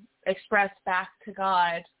express back to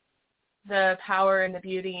God the power and the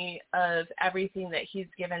beauty of everything that he's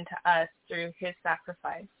given to us through his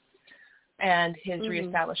sacrifice and his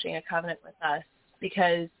reestablishing a covenant with us,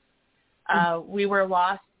 because we were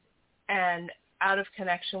lost and out of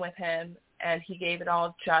connection with him, and he gave it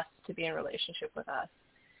all just to be in relationship with us.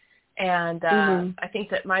 And I think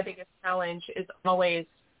that my biggest challenge is always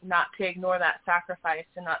not to ignore that sacrifice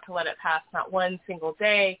and not to let it pass not one single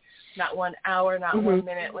day, not 1 hour, not 1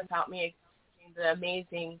 minute without me acknowledging the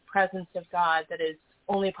amazing presence of God that is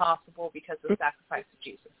only possible because of the sacrifice of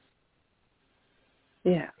Jesus.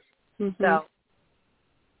 Yeah. So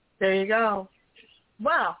There you go.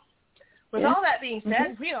 Well, with all that being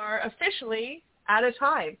said, we are officially out of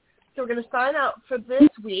time. So we're going to sign out for this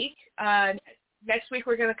week. Next week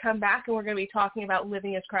we're going to come back and we're going to be talking about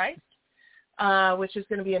living as Christ, which is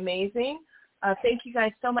going to be amazing. Thank you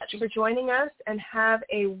guys so much for joining us, and have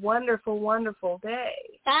a wonderful, wonderful day.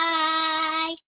 Bye.